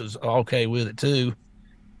was okay with it too.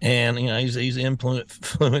 And, he's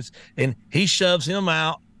influenced, and he shoves him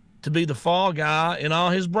out to be the fall guy in all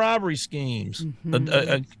his bribery schemes.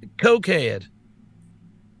 A cokehead.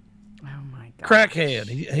 Oh my God. Crackhead.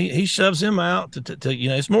 He shoves him out to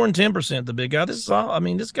it's more than 10%, the big guy. This is all,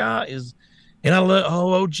 this guy is, and I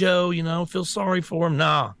love, Joe, feel sorry for him.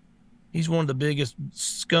 Nah, he's one of the biggest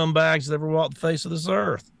scumbags that ever walked the face of this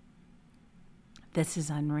earth. This is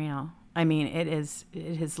unreal. It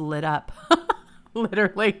has lit up.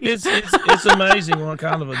 Literally. It's amazing what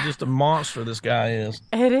kind of just a monster this guy is.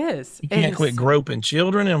 It is. He can't quit groping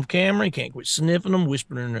children on camera. He can't quit sniffing them,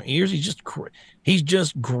 whispering in their ears. He's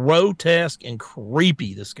just grotesque and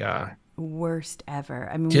creepy, this guy. Worst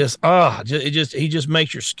ever. He just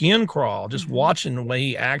makes your skin crawl just watching the way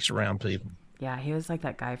he acts around people. Yeah, he was like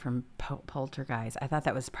that guy from Poltergeist. I thought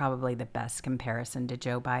that was probably the best comparison to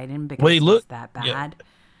Joe Biden because he's that bad.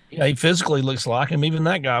 Yeah, he physically looks like him. Even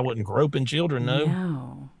that guy wasn't groping children, no.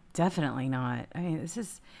 No, definitely not. This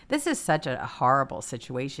is such a horrible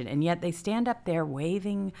situation, and yet they stand up there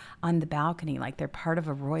waving on the balcony like they're part of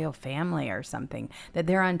a royal family or something, that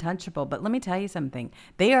they're untouchable. But let me tell you something.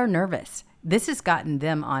 They are nervous. This has gotten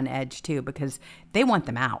them on edge, too, because they want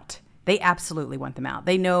them out. They absolutely want them out.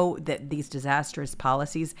 They know that these disastrous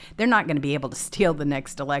policies, they're not going to be able to steal the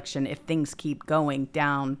next election if things keep going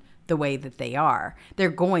down the way that they are. They're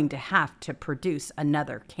going to have to produce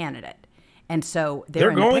another candidate. And so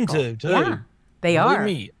they're going to, too. Yeah, they are.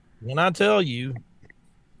 Believe me, when I tell you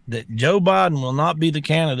that Joe Biden will not be the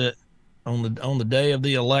candidate on the day of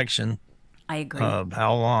the election. I agree.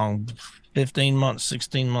 How long? 15 months,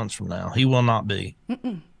 16 months from now. He will not be.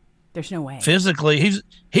 There's no way. Physically,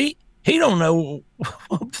 he don't know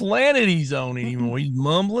what planet he's on anymore. He's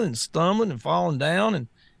mumbling and stumbling and falling down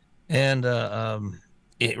and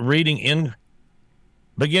reading in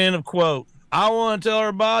beginning of quote. I want to tell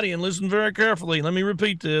everybody and listen very carefully. Let me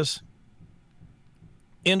repeat this.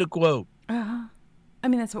 End of quote.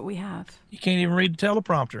 That's what we have. You can't even read the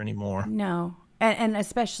teleprompter anymore. No. And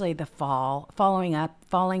especially the falling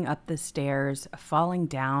up the stairs, falling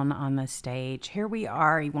down on the stage. Here we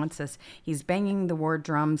are. He's banging the war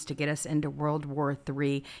drums to get us into World War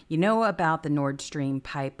III. You know about the Nord Stream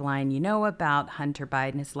pipeline. You know about Hunter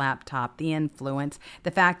Biden, his laptop, the influence, the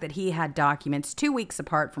fact that he had documents 2 weeks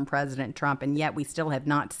apart from President Trump, and yet we still have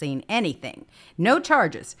not seen anything. No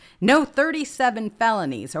charges, no 37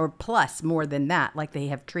 felonies or plus more than that, like they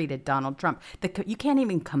have treated Donald Trump. You can't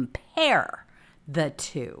even compare the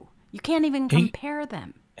two. You can't even compare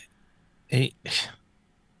them. He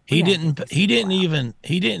didn't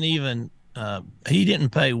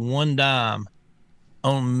pay one dime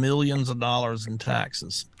on millions of dollars in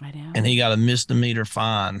taxes. I know. And he got a misdemeanor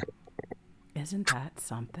fine. Isn't that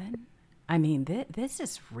something? This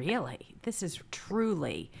is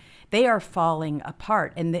truly, they are falling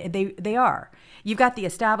apart, and they are. You've got the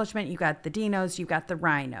establishment, you've got the Dinos, you've got the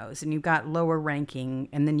rhinos, and you've got lower ranking,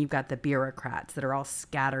 and then you've got the bureaucrats that are all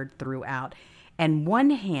scattered throughout. And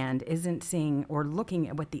one hand isn't seeing or looking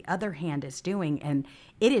at what the other hand is doing, and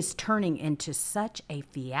it is turning into such a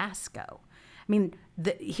fiasco.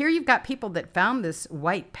 Here you've got people that found this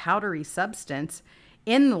white powdery substance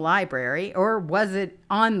in the library, or was it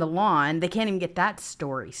on the lawn? They can't even get that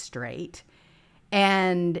story straight.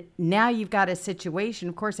 And now you've got a situation,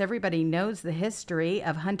 of course, everybody knows the history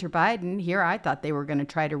of Hunter Biden. Here, I thought they were going to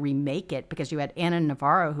try to remake it because you had Ana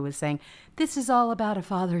Navarro who was saying, this is all about a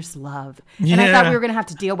father's love. Yeah. And I thought we were going to have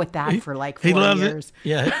to deal with that for like 4 years. It.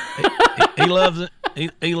 Yeah, he loves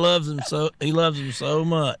it. He loves him so. He loves him so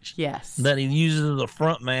much. Yes, that he uses as a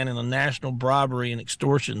front man in a national bribery and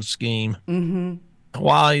extortion scheme. Mm-hmm.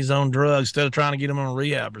 While he's on drugs, instead of trying to get him on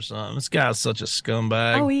rehab or something. This guy's such a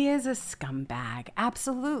scumbag. Oh, he is a scumbag.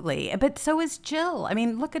 Absolutely. But so is Jill.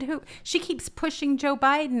 Look at who. She keeps pushing Joe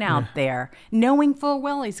Biden out there, knowing full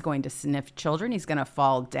well he's going to sniff children. He's going to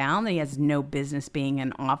fall down. He has no business being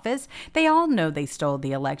in office. They all know they stole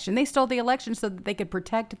the election. They stole the election so that they could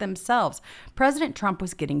protect themselves. President Trump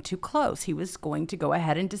was getting too close. He was going to go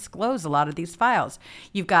ahead and disclose a lot of these files.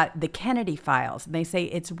 You've got the Kennedy files, and they say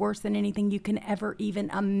it's worse than anything you can ever even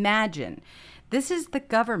imagine. This is the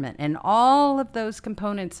government and all of those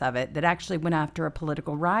components of it that actually went after a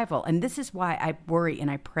political rival. And this is why I worry and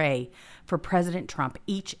I pray for President Trump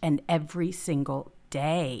each and every single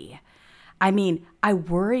day. I mean, I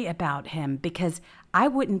worry about him because I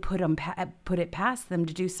wouldn't put it past them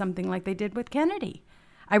to do something like they did with Kennedy.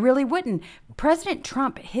 I really wouldn't. President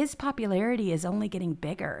Trump, his popularity is only getting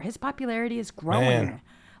bigger. His popularity is growing. Man.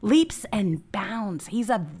 Leaps and bounds. He's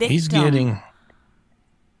a victim.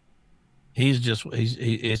 It's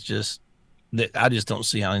just that I just don't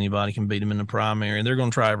see how anybody can beat him in the primary. They're going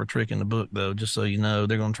to try every trick in the book, though, just so you know.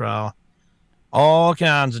 They're going to try all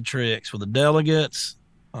kinds of tricks with the delegates.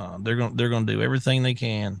 They're going to do everything they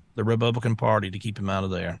can, the Republican Party, to keep him out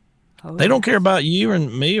of there. They don't care about you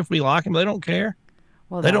and me if we like him. They don't care.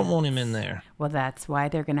 Well, they don't want him in there. Well, that's why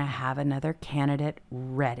they're going to have another candidate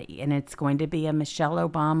ready. And it's going to be a Michelle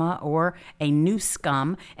Obama or a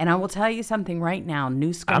Newsome. And I will tell you something right now.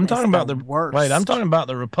 Newsome I'm talking is about the worst. Wait, I'm talking about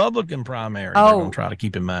the Republican primary. They're going to try to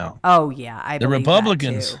keep him out. Oh, yeah. I believe the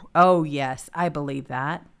Republicans. That too. Oh, yes. I believe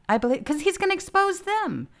that. Because he's going to expose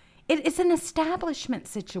them. It's an establishment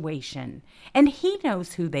situation. And he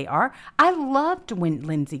knows who they are. I loved when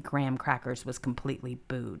Lindsey Graham Crackers was completely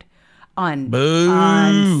booed on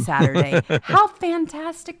Saturday. How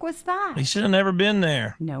fantastic was that? He should have never been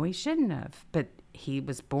there. No, he shouldn't have. But he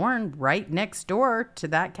was born right next door to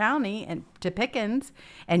that county and to Pickens,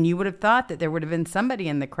 and you would have thought that there would have been somebody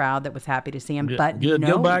in the crowd that was happy to see him. But good.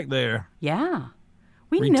 No. Go back there. Yeah,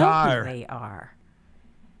 we Retire. know who they are.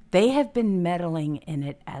 They have been meddling in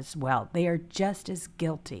it as well. They are just as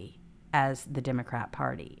guilty as the Democrat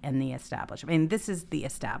Party and the establishment. I mean, this is the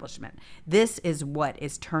establishment. This is what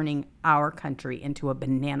is turning our country into a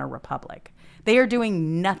banana republic. They are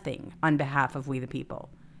doing nothing on behalf of we the people.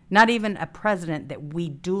 Not even a president that we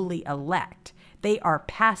duly elect. They are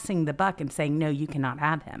passing the buck and saying, no, you cannot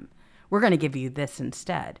have him. We're going to give you this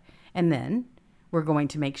instead. And then we're going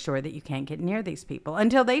to make sure that you can't get near these people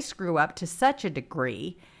until they screw up to such a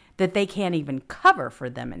degree that they can't even cover for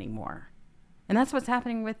them anymore. And that's what's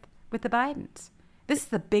happening with the Bidens. This is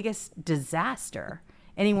the biggest disaster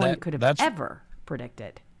anyone could have ever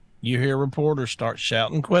predicted. You hear reporters start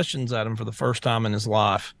shouting questions at him for the first time in his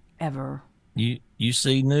life. Ever. You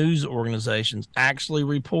see news organizations actually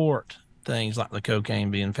report things like the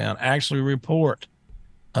cocaine being found, actually report.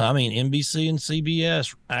 NBC and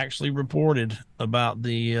CBS actually reported about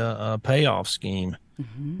the payoff scheme.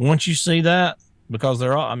 Mm-hmm. Once you see that, because they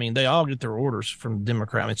all get their orders from the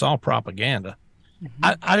Democrat. It's all propaganda. Mm-hmm.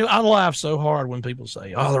 I laugh so hard when people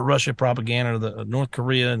say, oh, the Russia propaganda, the North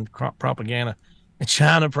Korea and propaganda, and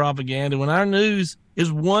China propaganda, when our news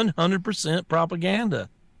is 100% propaganda,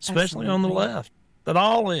 especially on the left. That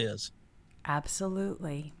all is.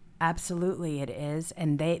 Absolutely. Absolutely it is.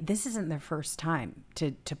 And this isn't their first time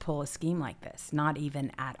to pull a scheme like this, not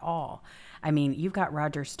even at all. I mean, you've got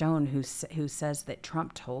Roger Stone who says that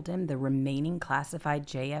Trump told him the remaining classified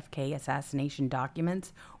JFK assassination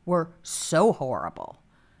documents were so horrible.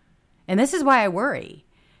 And this is why I worry,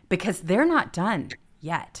 because they're not done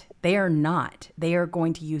yet. They are not. They are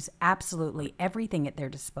going to use absolutely everything at their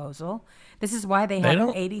disposal. This is why they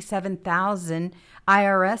have 87,000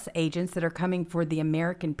 IRS agents that are coming for the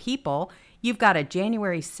American people. You've got a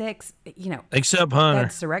January 6th, except Hunter.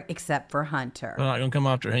 That's correct, except for Hunter. They're not going to come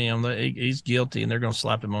after him. He's guilty, and they're going to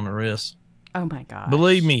slap him on the wrist. Oh my God!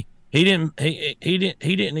 Believe me, he didn't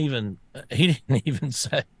even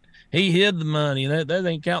say he hid the money. That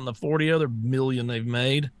ain't counting the 40 other million they've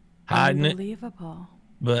made hiding it. Unbelievable.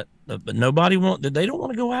 But nobody they don't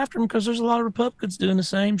want to go after him because there's a lot of Republicans doing the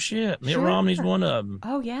same shit. Mitt Romney's one of them.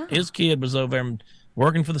 Oh yeah. His kid was over there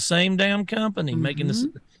working for the same damn company, mm-hmm. making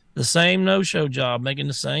the same no-show job, making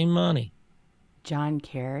the same money. John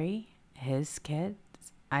Kerry, his kids.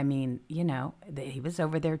 I mean, he was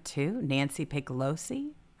over there too. Nancy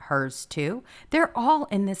Pelosi, hers too. They're all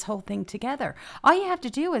in this whole thing together. All you have to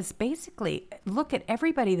do is basically look at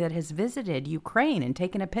everybody that has visited Ukraine and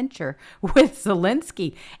taken a picture with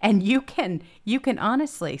Zelensky, and you can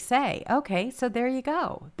honestly say, okay, so there you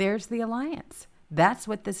go. There's the alliance. That's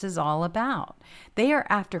what this is all about. They are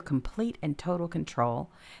after complete and total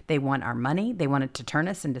control. They want our money. They want it to turn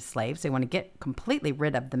us into slaves. They want to get completely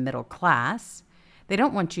rid of the middle class. They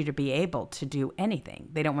don't want you to be able to do anything.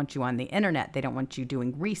 They don't want you on the internet. They don't want you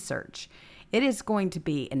doing research. It is going to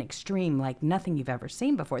be an extreme like nothing you've ever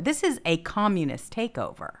seen before. This is a communist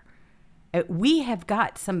takeover. We have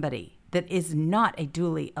got somebody that is not a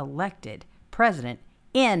duly elected president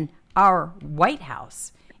in our White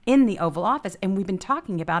House, in the Oval Office, and we've been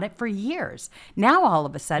talking about it for years. Now, all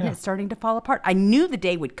of a sudden, It's starting to fall apart. I knew the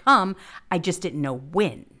day would come. I just didn't know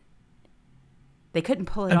when. They couldn't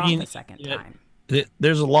pull it off a second time.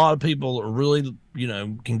 There's a lot of people that really,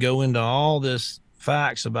 can go into all this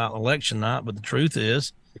facts about election night, but the truth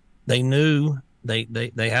is they knew they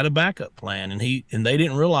had a backup plan, and they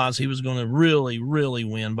didn't realize he was going to really, really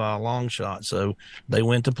win by a long shot. So they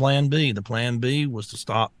went to plan B. The plan B was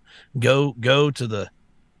to go to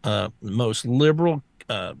the most liberal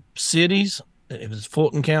cities. If it's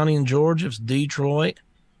Fulton County in Georgia, if it's Detroit,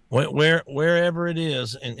 wherever it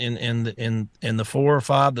is in the 4 or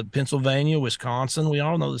 5, the Pennsylvania, Wisconsin, we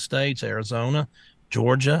all know the states, Arizona,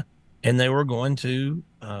 Georgia, and they were going to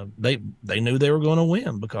they knew they were going to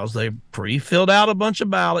win because they pre-filled out a bunch of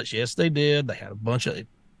ballots. Yes, they did. They had a bunch of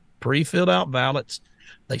pre-filled out ballots.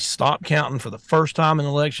 They stopped counting for the first time in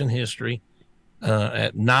election history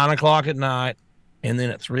at 9:00 at night, and then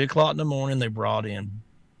at 3:00 in the morning they brought in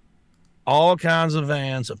all kinds of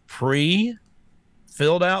vans of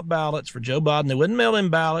pre-filled out ballots for Joe Biden. They wouldn't mail in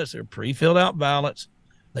ballots; they were pre-filled out ballots.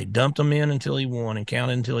 They dumped them in until he won and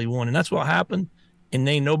counted until he won, and that's what happened. And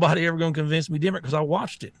ain't nobody ever going to convince me different because I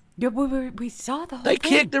watched it. Yeah, we saw the whole thing. They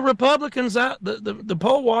kicked the Republicans out, the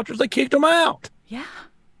poll watchers. They kicked them out. Yeah.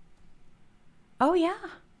 Oh yeah.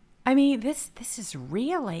 I mean, this is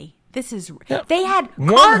really They had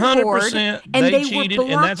cardboard 100%. And they cheated, were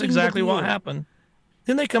and that's exactly what view. happened.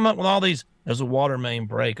 Then they come up with all these. There's a water main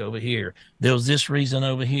break over here. There was this reason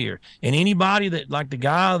over here, and anybody that, like the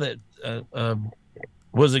guy that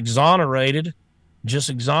was exonerated,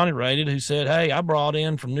 who said, hey, I brought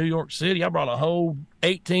in from New York City, I brought a whole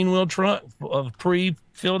 18-wheel truck of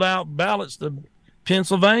pre-filled out ballots to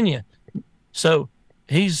Pennsylvania. So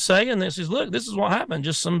he's saying this is, look, this is what happened.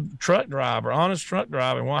 Just some honest truck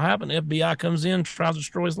driver. And what happened? The FBI comes in, tries to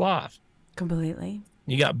destroy his life. Completely.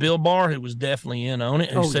 You got Bill Barr, who was definitely in on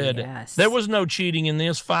it, who said there was no cheating in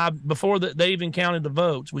this before they even counted the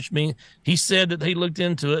votes, which means he said that he looked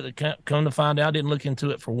into it. Come to find out, didn't look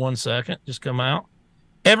into it for 1 second, just come out.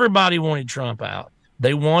 Everybody wanted Trump out.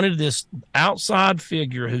 They wanted this outside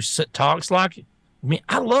figure who talks like,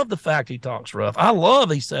 I love the fact he talks rough. I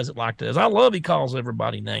love he says it like this. I love he calls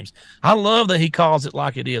everybody names. I love that he calls it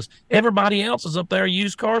like it is. Everybody else is up there,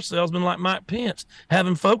 used car salesman like Mike Pence,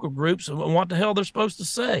 having focal groups of what the hell they're supposed to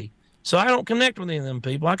say. So I don't connect with any of them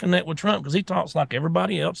people. I connect with Trump because he talks like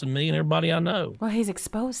everybody else and me and everybody I know. Well, he's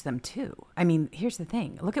exposed them too. I mean, here's the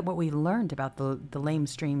thing. Look at what we learned about the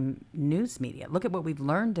lamestream news media. Look at what we've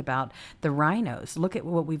learned about the rhinos. Look at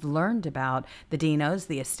what we've learned about the Dinos,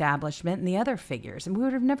 the establishment, and the other figures. And we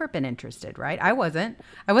would have never been interested, right? I wasn't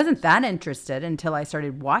that interested until I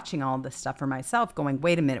started watching all this stuff for myself, going,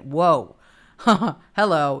 wait a minute, whoa.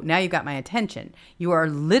 Hello, now you got my attention. You are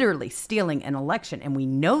literally stealing an election, and we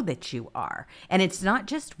know that you are. And it's not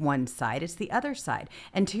just one side, it's the other side.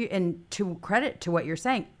 And to credit to what you're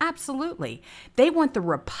saying, absolutely. They want the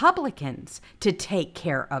Republicans to take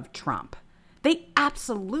care of Trump. They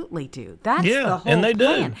absolutely do. That's the whole and they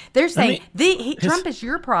plan. Do. They're saying, Trump is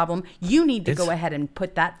your problem. You need to go ahead and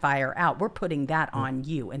put that fire out. We're putting that on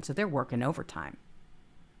you. And so they're working overtime.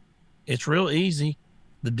 It's real easy.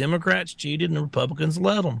 The Democrats cheated and the Republicans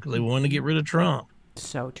let them because they wanted to get rid of Trump.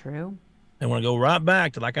 So true. They want to go right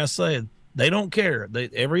back to, like I said, they don't care.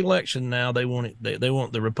 Every election now, they want it. They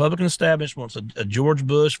want the Republican establishment wants a George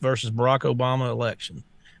Bush versus Barack Obama election,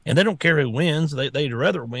 and they don't care who wins. They'd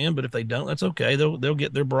rather win, but if they don't, that's okay. They'll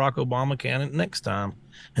get their Barack Obama candidate next time,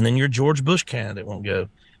 and then your George Bush candidate won't go.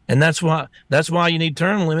 And that's why you need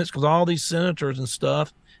term limits, because all these senators and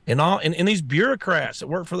stuff and these bureaucrats that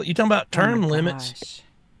work for you talking about term limits. Gosh.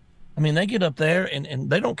 I mean, they get up there and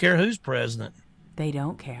they don't care who's president. They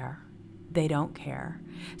don't care. They don't care.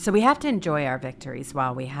 So we have to enjoy our victories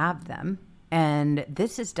while we have them. And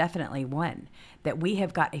this is definitely one that we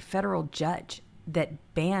have got a federal judge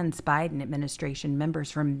that bans Biden administration members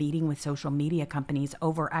from meeting with social media companies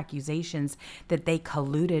over accusations that they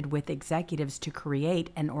colluded with executives to create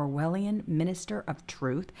an Orwellian minister of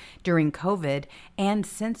truth during COVID and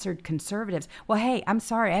censored conservatives. Well, hey, I'm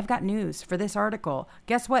sorry, I've got news for this article.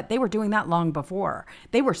 Guess what? They were doing that long before.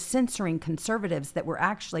 They were censoring conservatives that were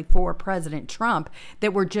actually for President Trump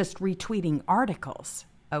that were just retweeting articles,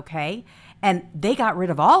 okay? And they got rid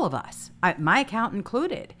of all of us, my account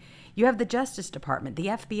included. You have the Justice Department, the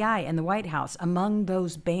FBI, and the White House among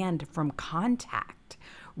those banned from contact,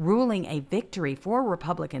 ruling a victory for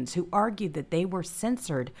Republicans who argued that they were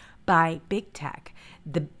censored by big tech.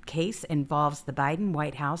 The case involves the Biden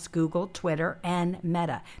White House, Google, Twitter, and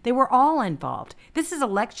Meta. They were all involved. This is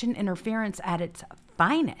election interference at its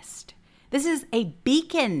finest. This is a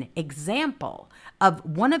beacon example of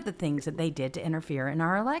one of the things that they did to interfere in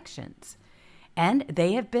our elections. And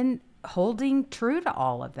they have been holding true to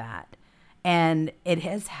all of that. And it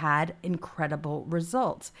has had incredible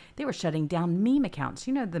results. They were shutting down meme accounts.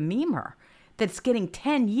 You know, the memer that's getting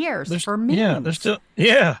 10 years for memes. Yeah, they're still,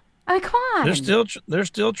 yeah. I mean, come on. They're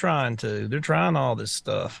still trying to. They're trying all this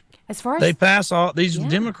stuff. As far as they pass all these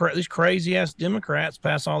these crazy ass Democrats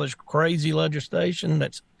pass all this crazy legislation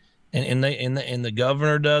that's, and the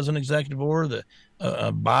governor does an executive order.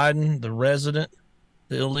 The Biden,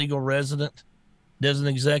 the illegal resident, does an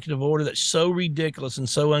executive order that's so ridiculous and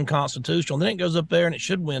so unconstitutional. Then it goes up there and it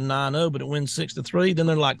should win 9-0, but it wins 6-3. Then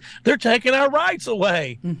they're like, they're taking our rights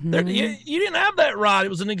away. Mm-hmm. You didn't have that right. It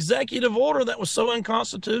was an executive order that was so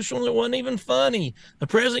unconstitutional it wasn't even funny. The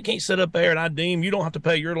president can't sit up there and I deem you don't have to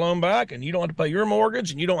pay your loan back and you don't have to pay your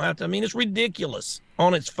mortgage and you don't have to. I mean, it's ridiculous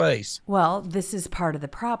on its face. Well, this is part of the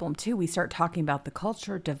problem, too. We start talking about the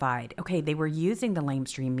culture divide. Okay, they were using the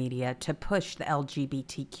lamestream media to push the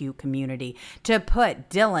LGBTQ community, to put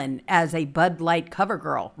Dylan as a Bud Light cover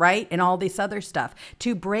girl, right? And all this other stuff,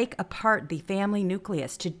 to break apart the family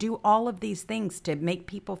nucleus, to do all of these things to make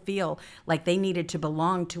people feel like they needed to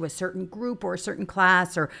belong to a certain group or a certain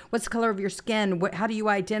class, or what's the color of your skin? How do you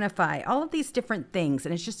identify? All of these different things.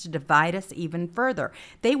 And it's just to divide us even further.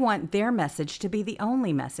 They want their message to be the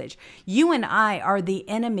only message. You and I are the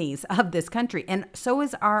enemies of this country, and so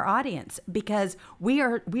is our audience, because we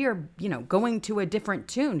are going to a different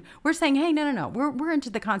tune. We're saying, hey, no, we're into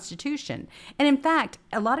the Constitution. And in fact,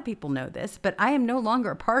 a lot of people know this, but I am no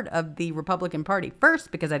longer a part of the Republican Party.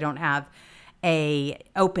 First, because I don't have a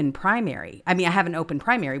open primary. I mean, I have an open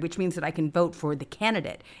primary, which means that I can vote for the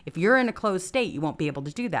candidate. If you're in a closed state, you won't be able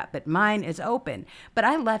to do that, but mine is open. But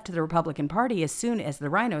I left the Republican Party as soon as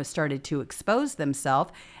the rhinos started to expose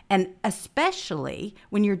themselves, and especially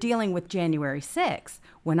when you're dealing with January 6th,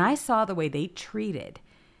 when I saw the way they treated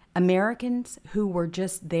Americans who were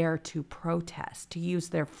just there to protest, to use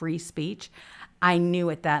their free speech, I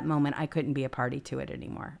knew at that moment I couldn't be a party to it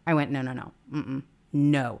anymore. I went, no.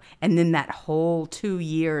 No. And then that whole 2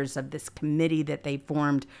 years of this committee that they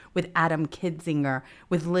formed with Adam Kinzinger,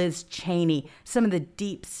 with Liz Cheney, some of the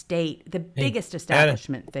deep state, the biggest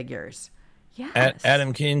establishment figures. Yes.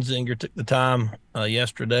 Adam Kinzinger took the time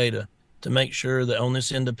yesterday to make sure that on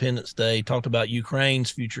this Independence Day, talked about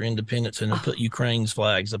Ukraine's future independence and put Ukraine's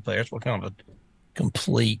flags up there. That's what kind of a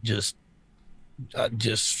complete just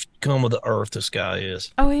come with the earth this guy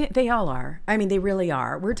is. Oh, they all are. I mean, they really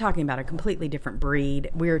are. We're talking about a completely different breed.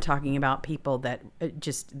 We're talking about people that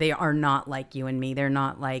they are not like you and me. They're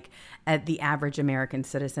not like the average American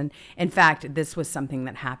citizen. In fact, this was something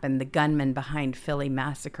that happened. The gunman behind Philly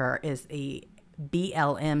massacre is a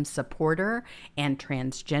BLM supporter and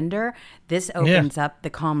transgender. This opens up the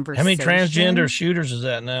conversation. How many transgender shooters is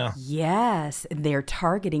that now? Yes, they're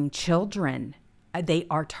targeting children. They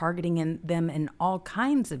are targeting them in all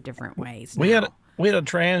kinds of different ways. We had a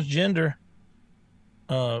transgender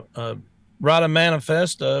write a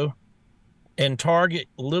manifesto and target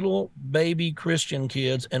little baby Christian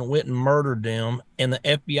kids and went and murdered them. And the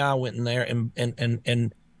FBI went in there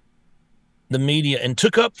and the media and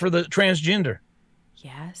took up for the transgender.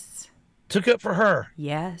 Yes. Took up for her.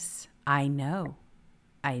 Yes, I know.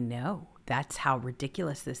 That's how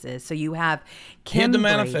ridiculous this is. So you have Kim Hid the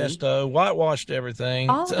Brady, manifesto, whitewashed everything.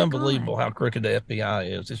 It's unbelievable how crooked the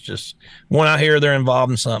FBI is. It's just, when I hear they're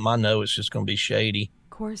involved in something, I know it's just going to be shady.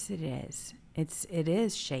 Of course it is. It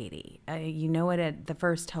is shady. You know it at the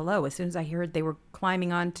first hello. As soon as I heard they were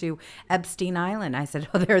climbing onto Epstein Island, I said,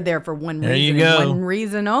 oh, they're there for one reason. You go. One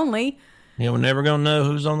reason only. Yeah, we're never going to know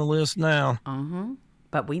who's on the list now.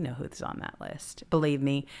 But we know who's on that list. Believe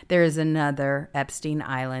me, there is another Epstein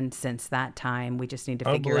Island since that time. We just need to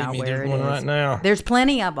figure out where it is. Right now. There's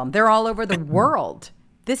plenty of them. They're all over the world.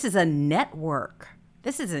 This is a network.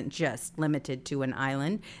 This isn't just limited to an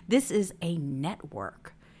island. This is a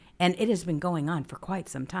network. And it has been going on for quite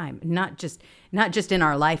some time. Not just in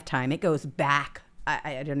our lifetime. It goes back,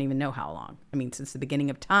 I don't even know how long. I mean, since the beginning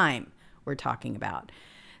of time we're talking about.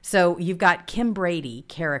 So you've got Kim Brady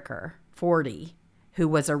Carricker, 40, who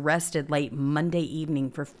was arrested late Monday evening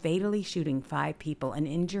for fatally shooting 5 people and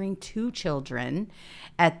injuring 2 children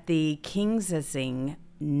at the Kingsasing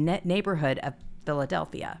neighborhood of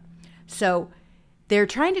Philadelphia. So they're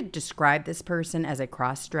trying to describe this person as a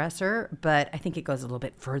cross-dresser, but I think it goes a little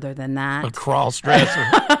bit further than that. A cross-dresser.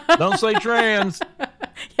 Don't say trans.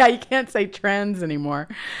 Yeah, you can't say trans anymore.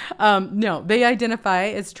 No, they identify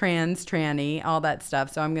as trans, tranny, all that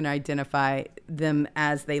stuff. So I'm going to identify them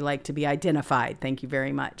as they like to be identified. Thank you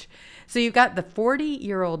very much. So you've got the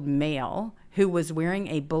 40-year-old male who was wearing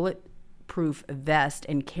a bulletproof vest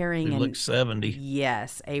and carrying looks 70.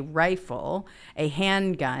 Yes, a rifle, a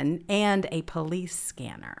handgun, and a police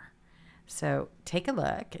scanner. So take a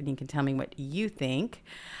look and you can tell me what you think.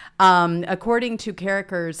 According to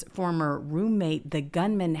Carricker's former roommate, the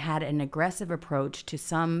gunman had an aggressive approach to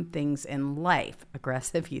some things in life.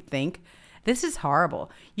 Aggressive, you think? This is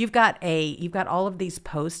horrible. You've got all of these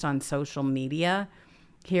posts on social media.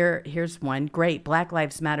 Here's one. Great. Black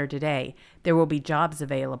Lives Matter today. There will be jobs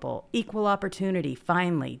available. Equal opportunity.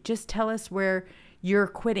 Finally. Just tell us where you're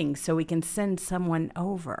quitting so we can send someone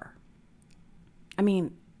over. I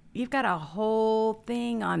mean, you've got a whole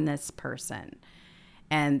thing on this person.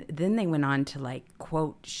 And then they went on to like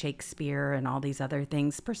quote Shakespeare and all these other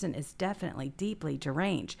things. This person is definitely deeply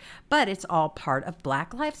deranged, but it's all part of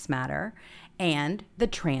Black Lives Matter and the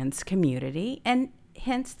trans community. And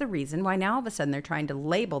hence the reason why now all of a sudden they're trying to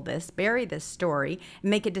label this, bury this story,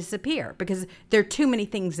 and make it disappear because there are too many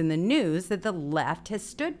things in the news that the left has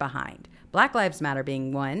stood behind. Black Lives Matter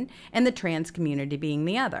being one and the trans community being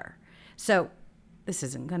the other. So this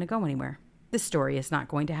isn't going to go anywhere. This story is not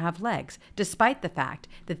going to have legs, despite the fact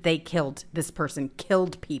that this person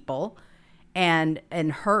killed people and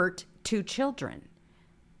hurt 2 children.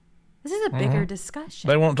 This is a bigger discussion.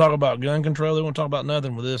 They won't talk about gun control. They won't talk about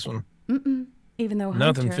nothing with this one. Even though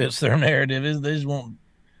nothing fits their narrative. They just want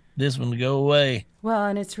this one to go away. Well,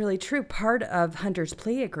 and it's really true. Part of Hunter's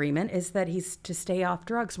plea agreement is that he's to stay off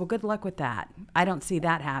drugs. Well, good luck with that. I don't see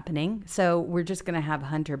that happening. So we're just going to have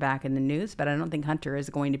Hunter back in the news, but I don't think Hunter is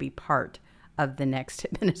going to be part of the next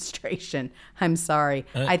administration. I'm sorry.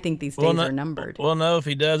 I think these days are numbered. Well, no, if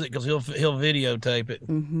he does it, because he'll videotape it.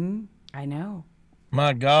 I know.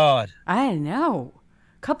 My God. I know.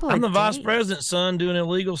 I'm the vice president's son doing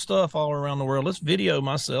illegal stuff all around the world. Let's video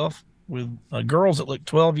myself with girls that look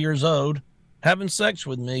 12 years old having sex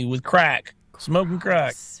with me with crack, smoking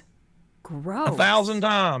crack. Gross. 1,000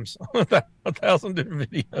 times. 1,000 different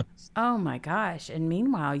videos. Oh my gosh. And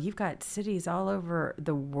meanwhile, you've got cities all over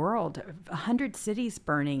the world, 100 cities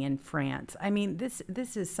burning in France. I mean, this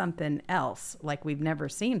is something else like we've never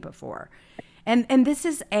seen before. And this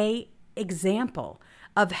is a example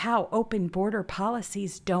of how open border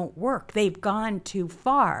policies don't work. They've gone too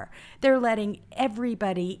far. They're letting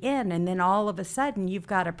everybody in, and then all of a sudden you've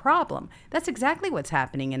got a problem. That's exactly what's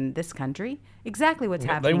happening in this country. Exactly what's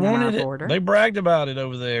happening on our border. They bragged about it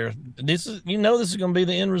over there. This is going to be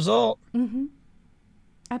the end result.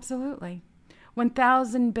 Absolutely.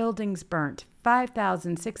 1,000 buildings burnt,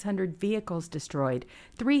 5,600 vehicles destroyed,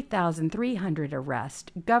 3,300 arrests.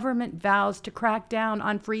 Government vows to crack down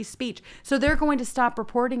on free speech. So they're going to stop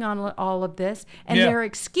reporting on all of this, and their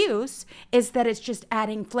excuse is that it's just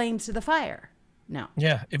adding flames to the fire. No.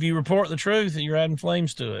 Yeah, if you report the truth, you're adding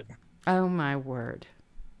flames to it. Oh, my word.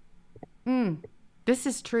 This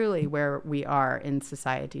is truly where we are in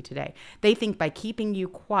society today. They think by keeping you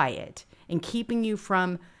quiet and keeping you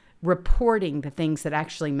from reporting the things that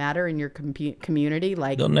actually matter in your community,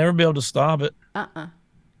 like they'll never be able to stop it.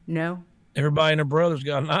 No. Everybody and their brother's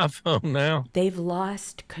got an iPhone now. They've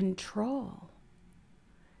lost control.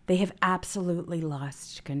 They have absolutely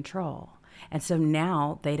lost control. And so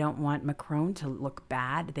now they don't want Macron to look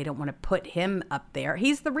bad. They don't want to put him up there.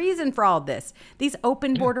 He's the reason for all this. These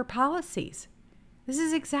open border policies. This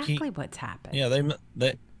is exactly what's happened.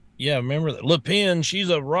 Yeah, remember that Le Pen,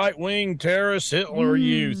 she's a right-wing terrorist Hitler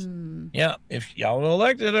youth. Yeah, if y'all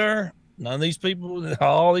elected her, all these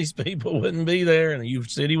people wouldn't be there, and your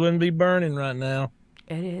city wouldn't be burning right now.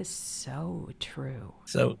 It is so true.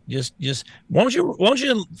 So just won't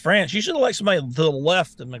you, France, you should elect somebody to the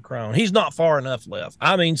left of Macron. He's not far enough left.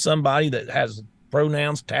 I mean somebody that has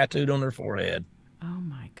pronouns tattooed on their forehead. Oh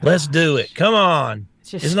my God. Let's do it. Come on.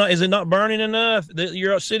 Is it not burning enough?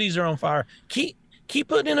 Your cities are on fire. Keep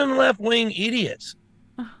putting in them left-wing idiots.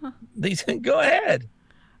 Go ahead.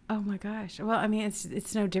 Oh my gosh. Well, I mean,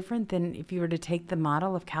 it's no different than if you were to take the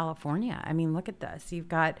model of California. I mean, look at this. You've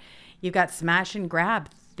got smash and grab.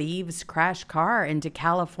 Thieves crash car into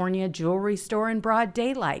California jewelry store in broad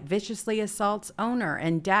daylight, viciously assaults owner,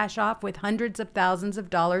 and dash off with hundreds of thousands of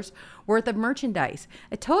dollars worth of merchandise.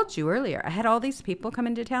 I told you earlier, I had all these people come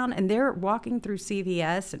into town, and they're walking through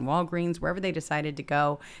CVS and Walgreens, wherever they decided to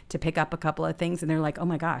go to pick up a couple of things, and they're like, oh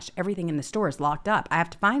my gosh, everything in the store is locked up. I have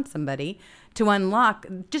to find somebody to unlock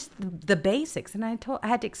just the basics. And I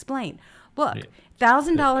had to explain, look,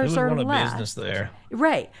 $1,000 or less. Business there.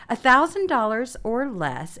 Right. $1,000 or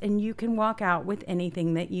less, and you can walk out with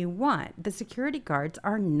anything that you want. The security guards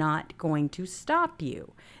are not going to stop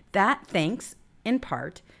you. That thanks, in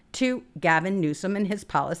part, to Gavin Newsom and his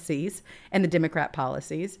policies and the Democrat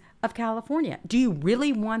policies of California. Do you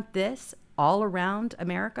really want this all around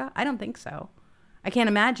America? I don't think so. I can't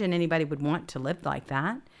imagine anybody would want to live like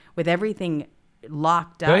that with everything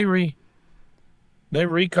locked up. They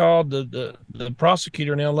recalled the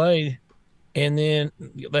prosecutor in L.A. and then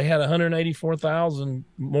they had 184,000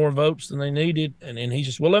 more votes than they needed, and he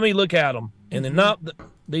just, well, let me look at them, and then not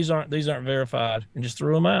these aren't verified, and just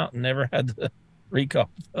threw them out and never had the recall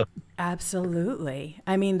vote. Absolutely.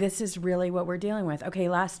 I mean, this is really what we're dealing with. Okay,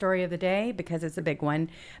 last story of the day, because it's a big one.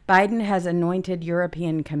 Biden has anointed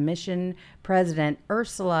European Commission President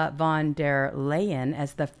Ursula von der Leyen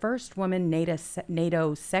as the first woman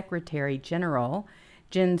NATO Secretary General.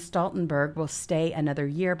 Jens Stoltenberg will stay another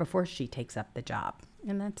year before she takes up the job.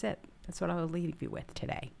 And that's it. That's what I will leave you with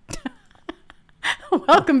today.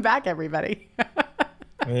 Welcome back, everybody.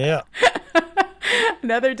 Yeah.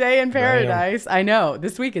 Another day in paradise. Damn. I know.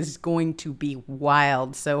 This week is going to be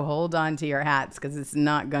wild. So hold on to your hats because it's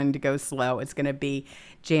not going to go slow. It's going to be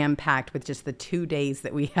jam-packed with just the 2 days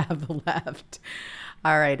that we have left.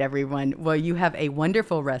 All right, everyone. Well, you have a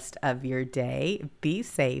wonderful rest of your day. Be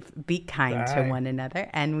safe. Be kind to one another.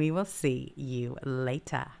 And we will see you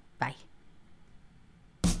later. Bye.